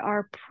year, but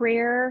our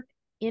prayer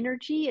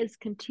energy is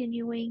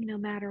continuing no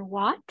matter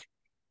what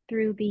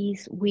through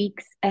these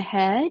weeks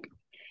ahead.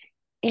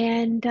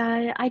 And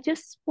I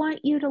just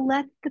want you to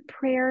let the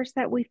prayers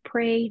that we've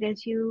prayed,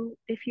 as you,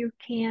 if you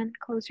can,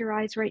 close your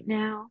eyes right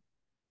now.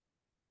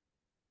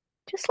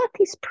 Just let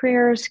these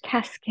prayers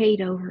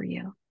cascade over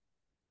you,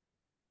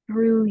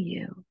 through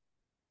you.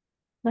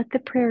 Let the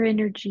prayer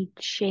energy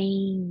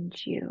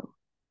change you.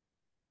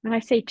 When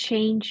I say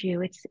change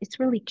you, it's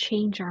really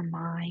change our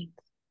minds.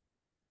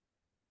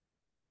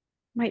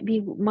 Might we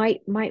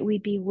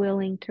be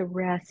willing to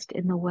rest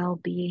in the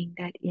well-being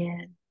that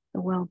is,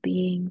 the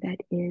well-being that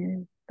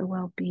is, the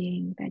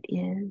well-being that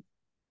is.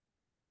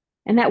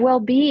 And that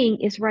well-being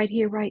is right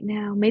here, right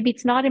now. Maybe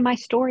it's not in my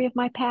story of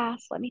my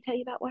past. Let me tell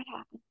you about what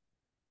happened.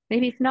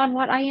 Maybe it's not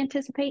what I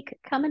anticipate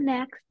coming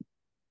next.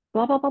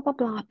 Blah, blah, blah, blah,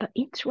 blah. But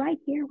it's right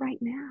here, right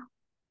now.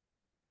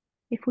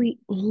 If we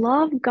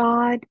love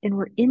God and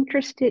we're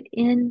interested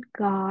in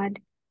God,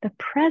 the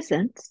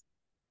presence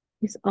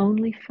is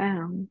only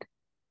found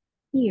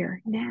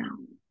here now.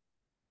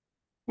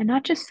 And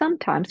not just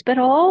sometimes, but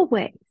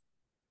always,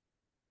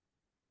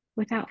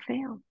 without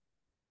fail.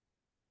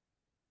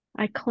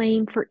 I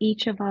claim for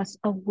each of us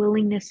a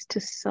willingness to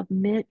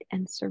submit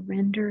and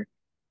surrender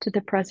to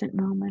the present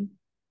moment.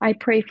 I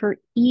pray for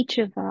each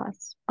of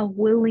us a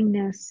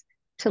willingness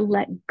to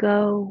let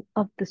go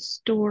of the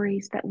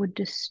stories that would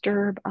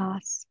disturb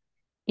us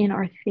in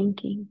our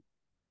thinking.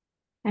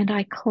 And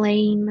I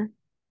claim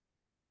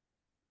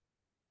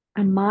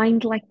a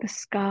mind like the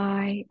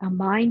sky, a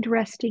mind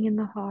resting in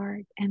the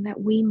heart, and that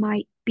we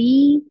might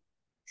be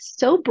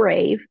so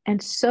brave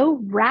and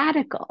so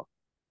radical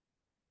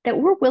that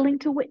we're willing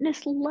to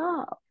witness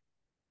love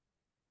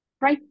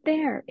right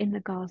there in the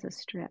Gaza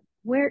Strip,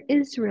 where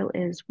Israel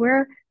is,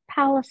 where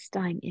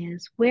Palestine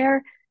is,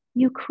 where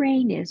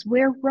Ukraine is,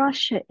 where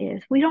Russia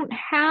is. We don't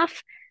have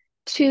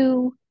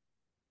to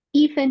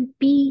even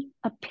be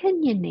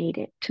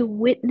opinionated to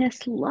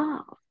witness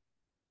love.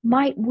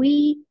 Might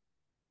we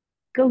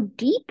go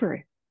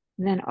deeper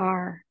than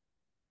our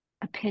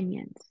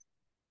opinions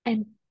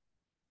and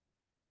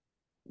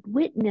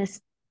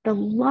witness the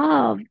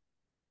love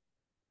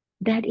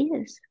that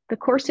is? The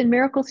Course in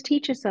Miracles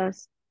teaches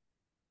us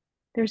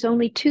there's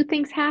only two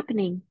things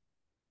happening: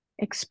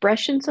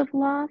 expressions of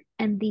love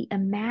and the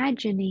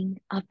imagining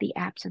of the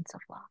absence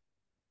of love.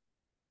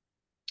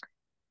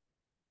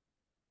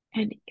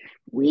 And if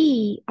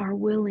we are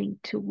willing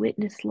to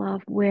witness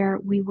love where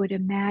we would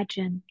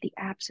imagine the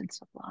absence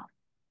of love,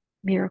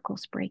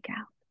 miracles break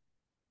out.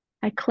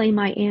 I claim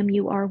I am,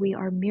 you are, we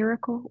are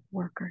miracle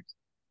workers,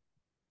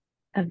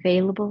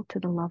 available to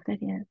the love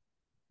that is.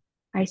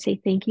 I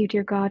say thank you,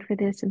 dear God, for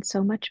this and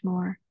so much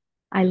more.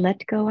 I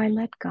let go, I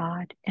let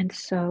God, and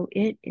so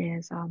it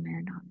is.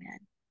 Amen, amen.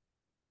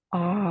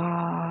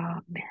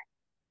 Amen.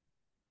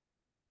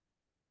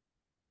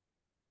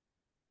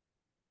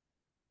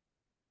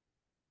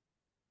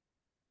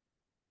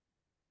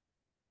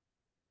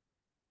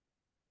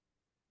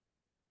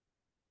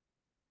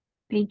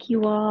 Thank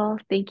you all.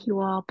 Thank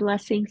you all.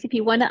 Blessings. If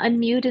you want to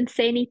unmute and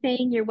say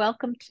anything, you're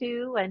welcome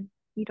to, and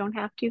you don't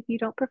have to if you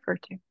don't prefer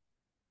to.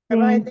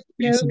 Bye-bye. Thank Thank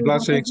Peace and you.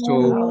 blessings to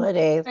Happy all.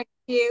 holidays. Thank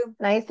you.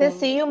 Nice to Thank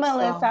see you, you so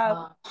Melissa.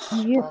 much.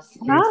 you.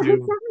 Thank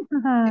you.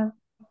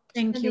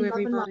 Thank you, Sending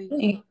love and everybody.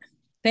 light.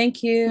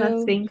 Thank you.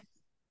 Blessings.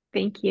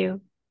 Thank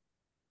you.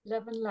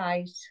 Love and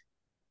light.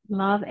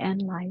 Love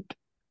and light.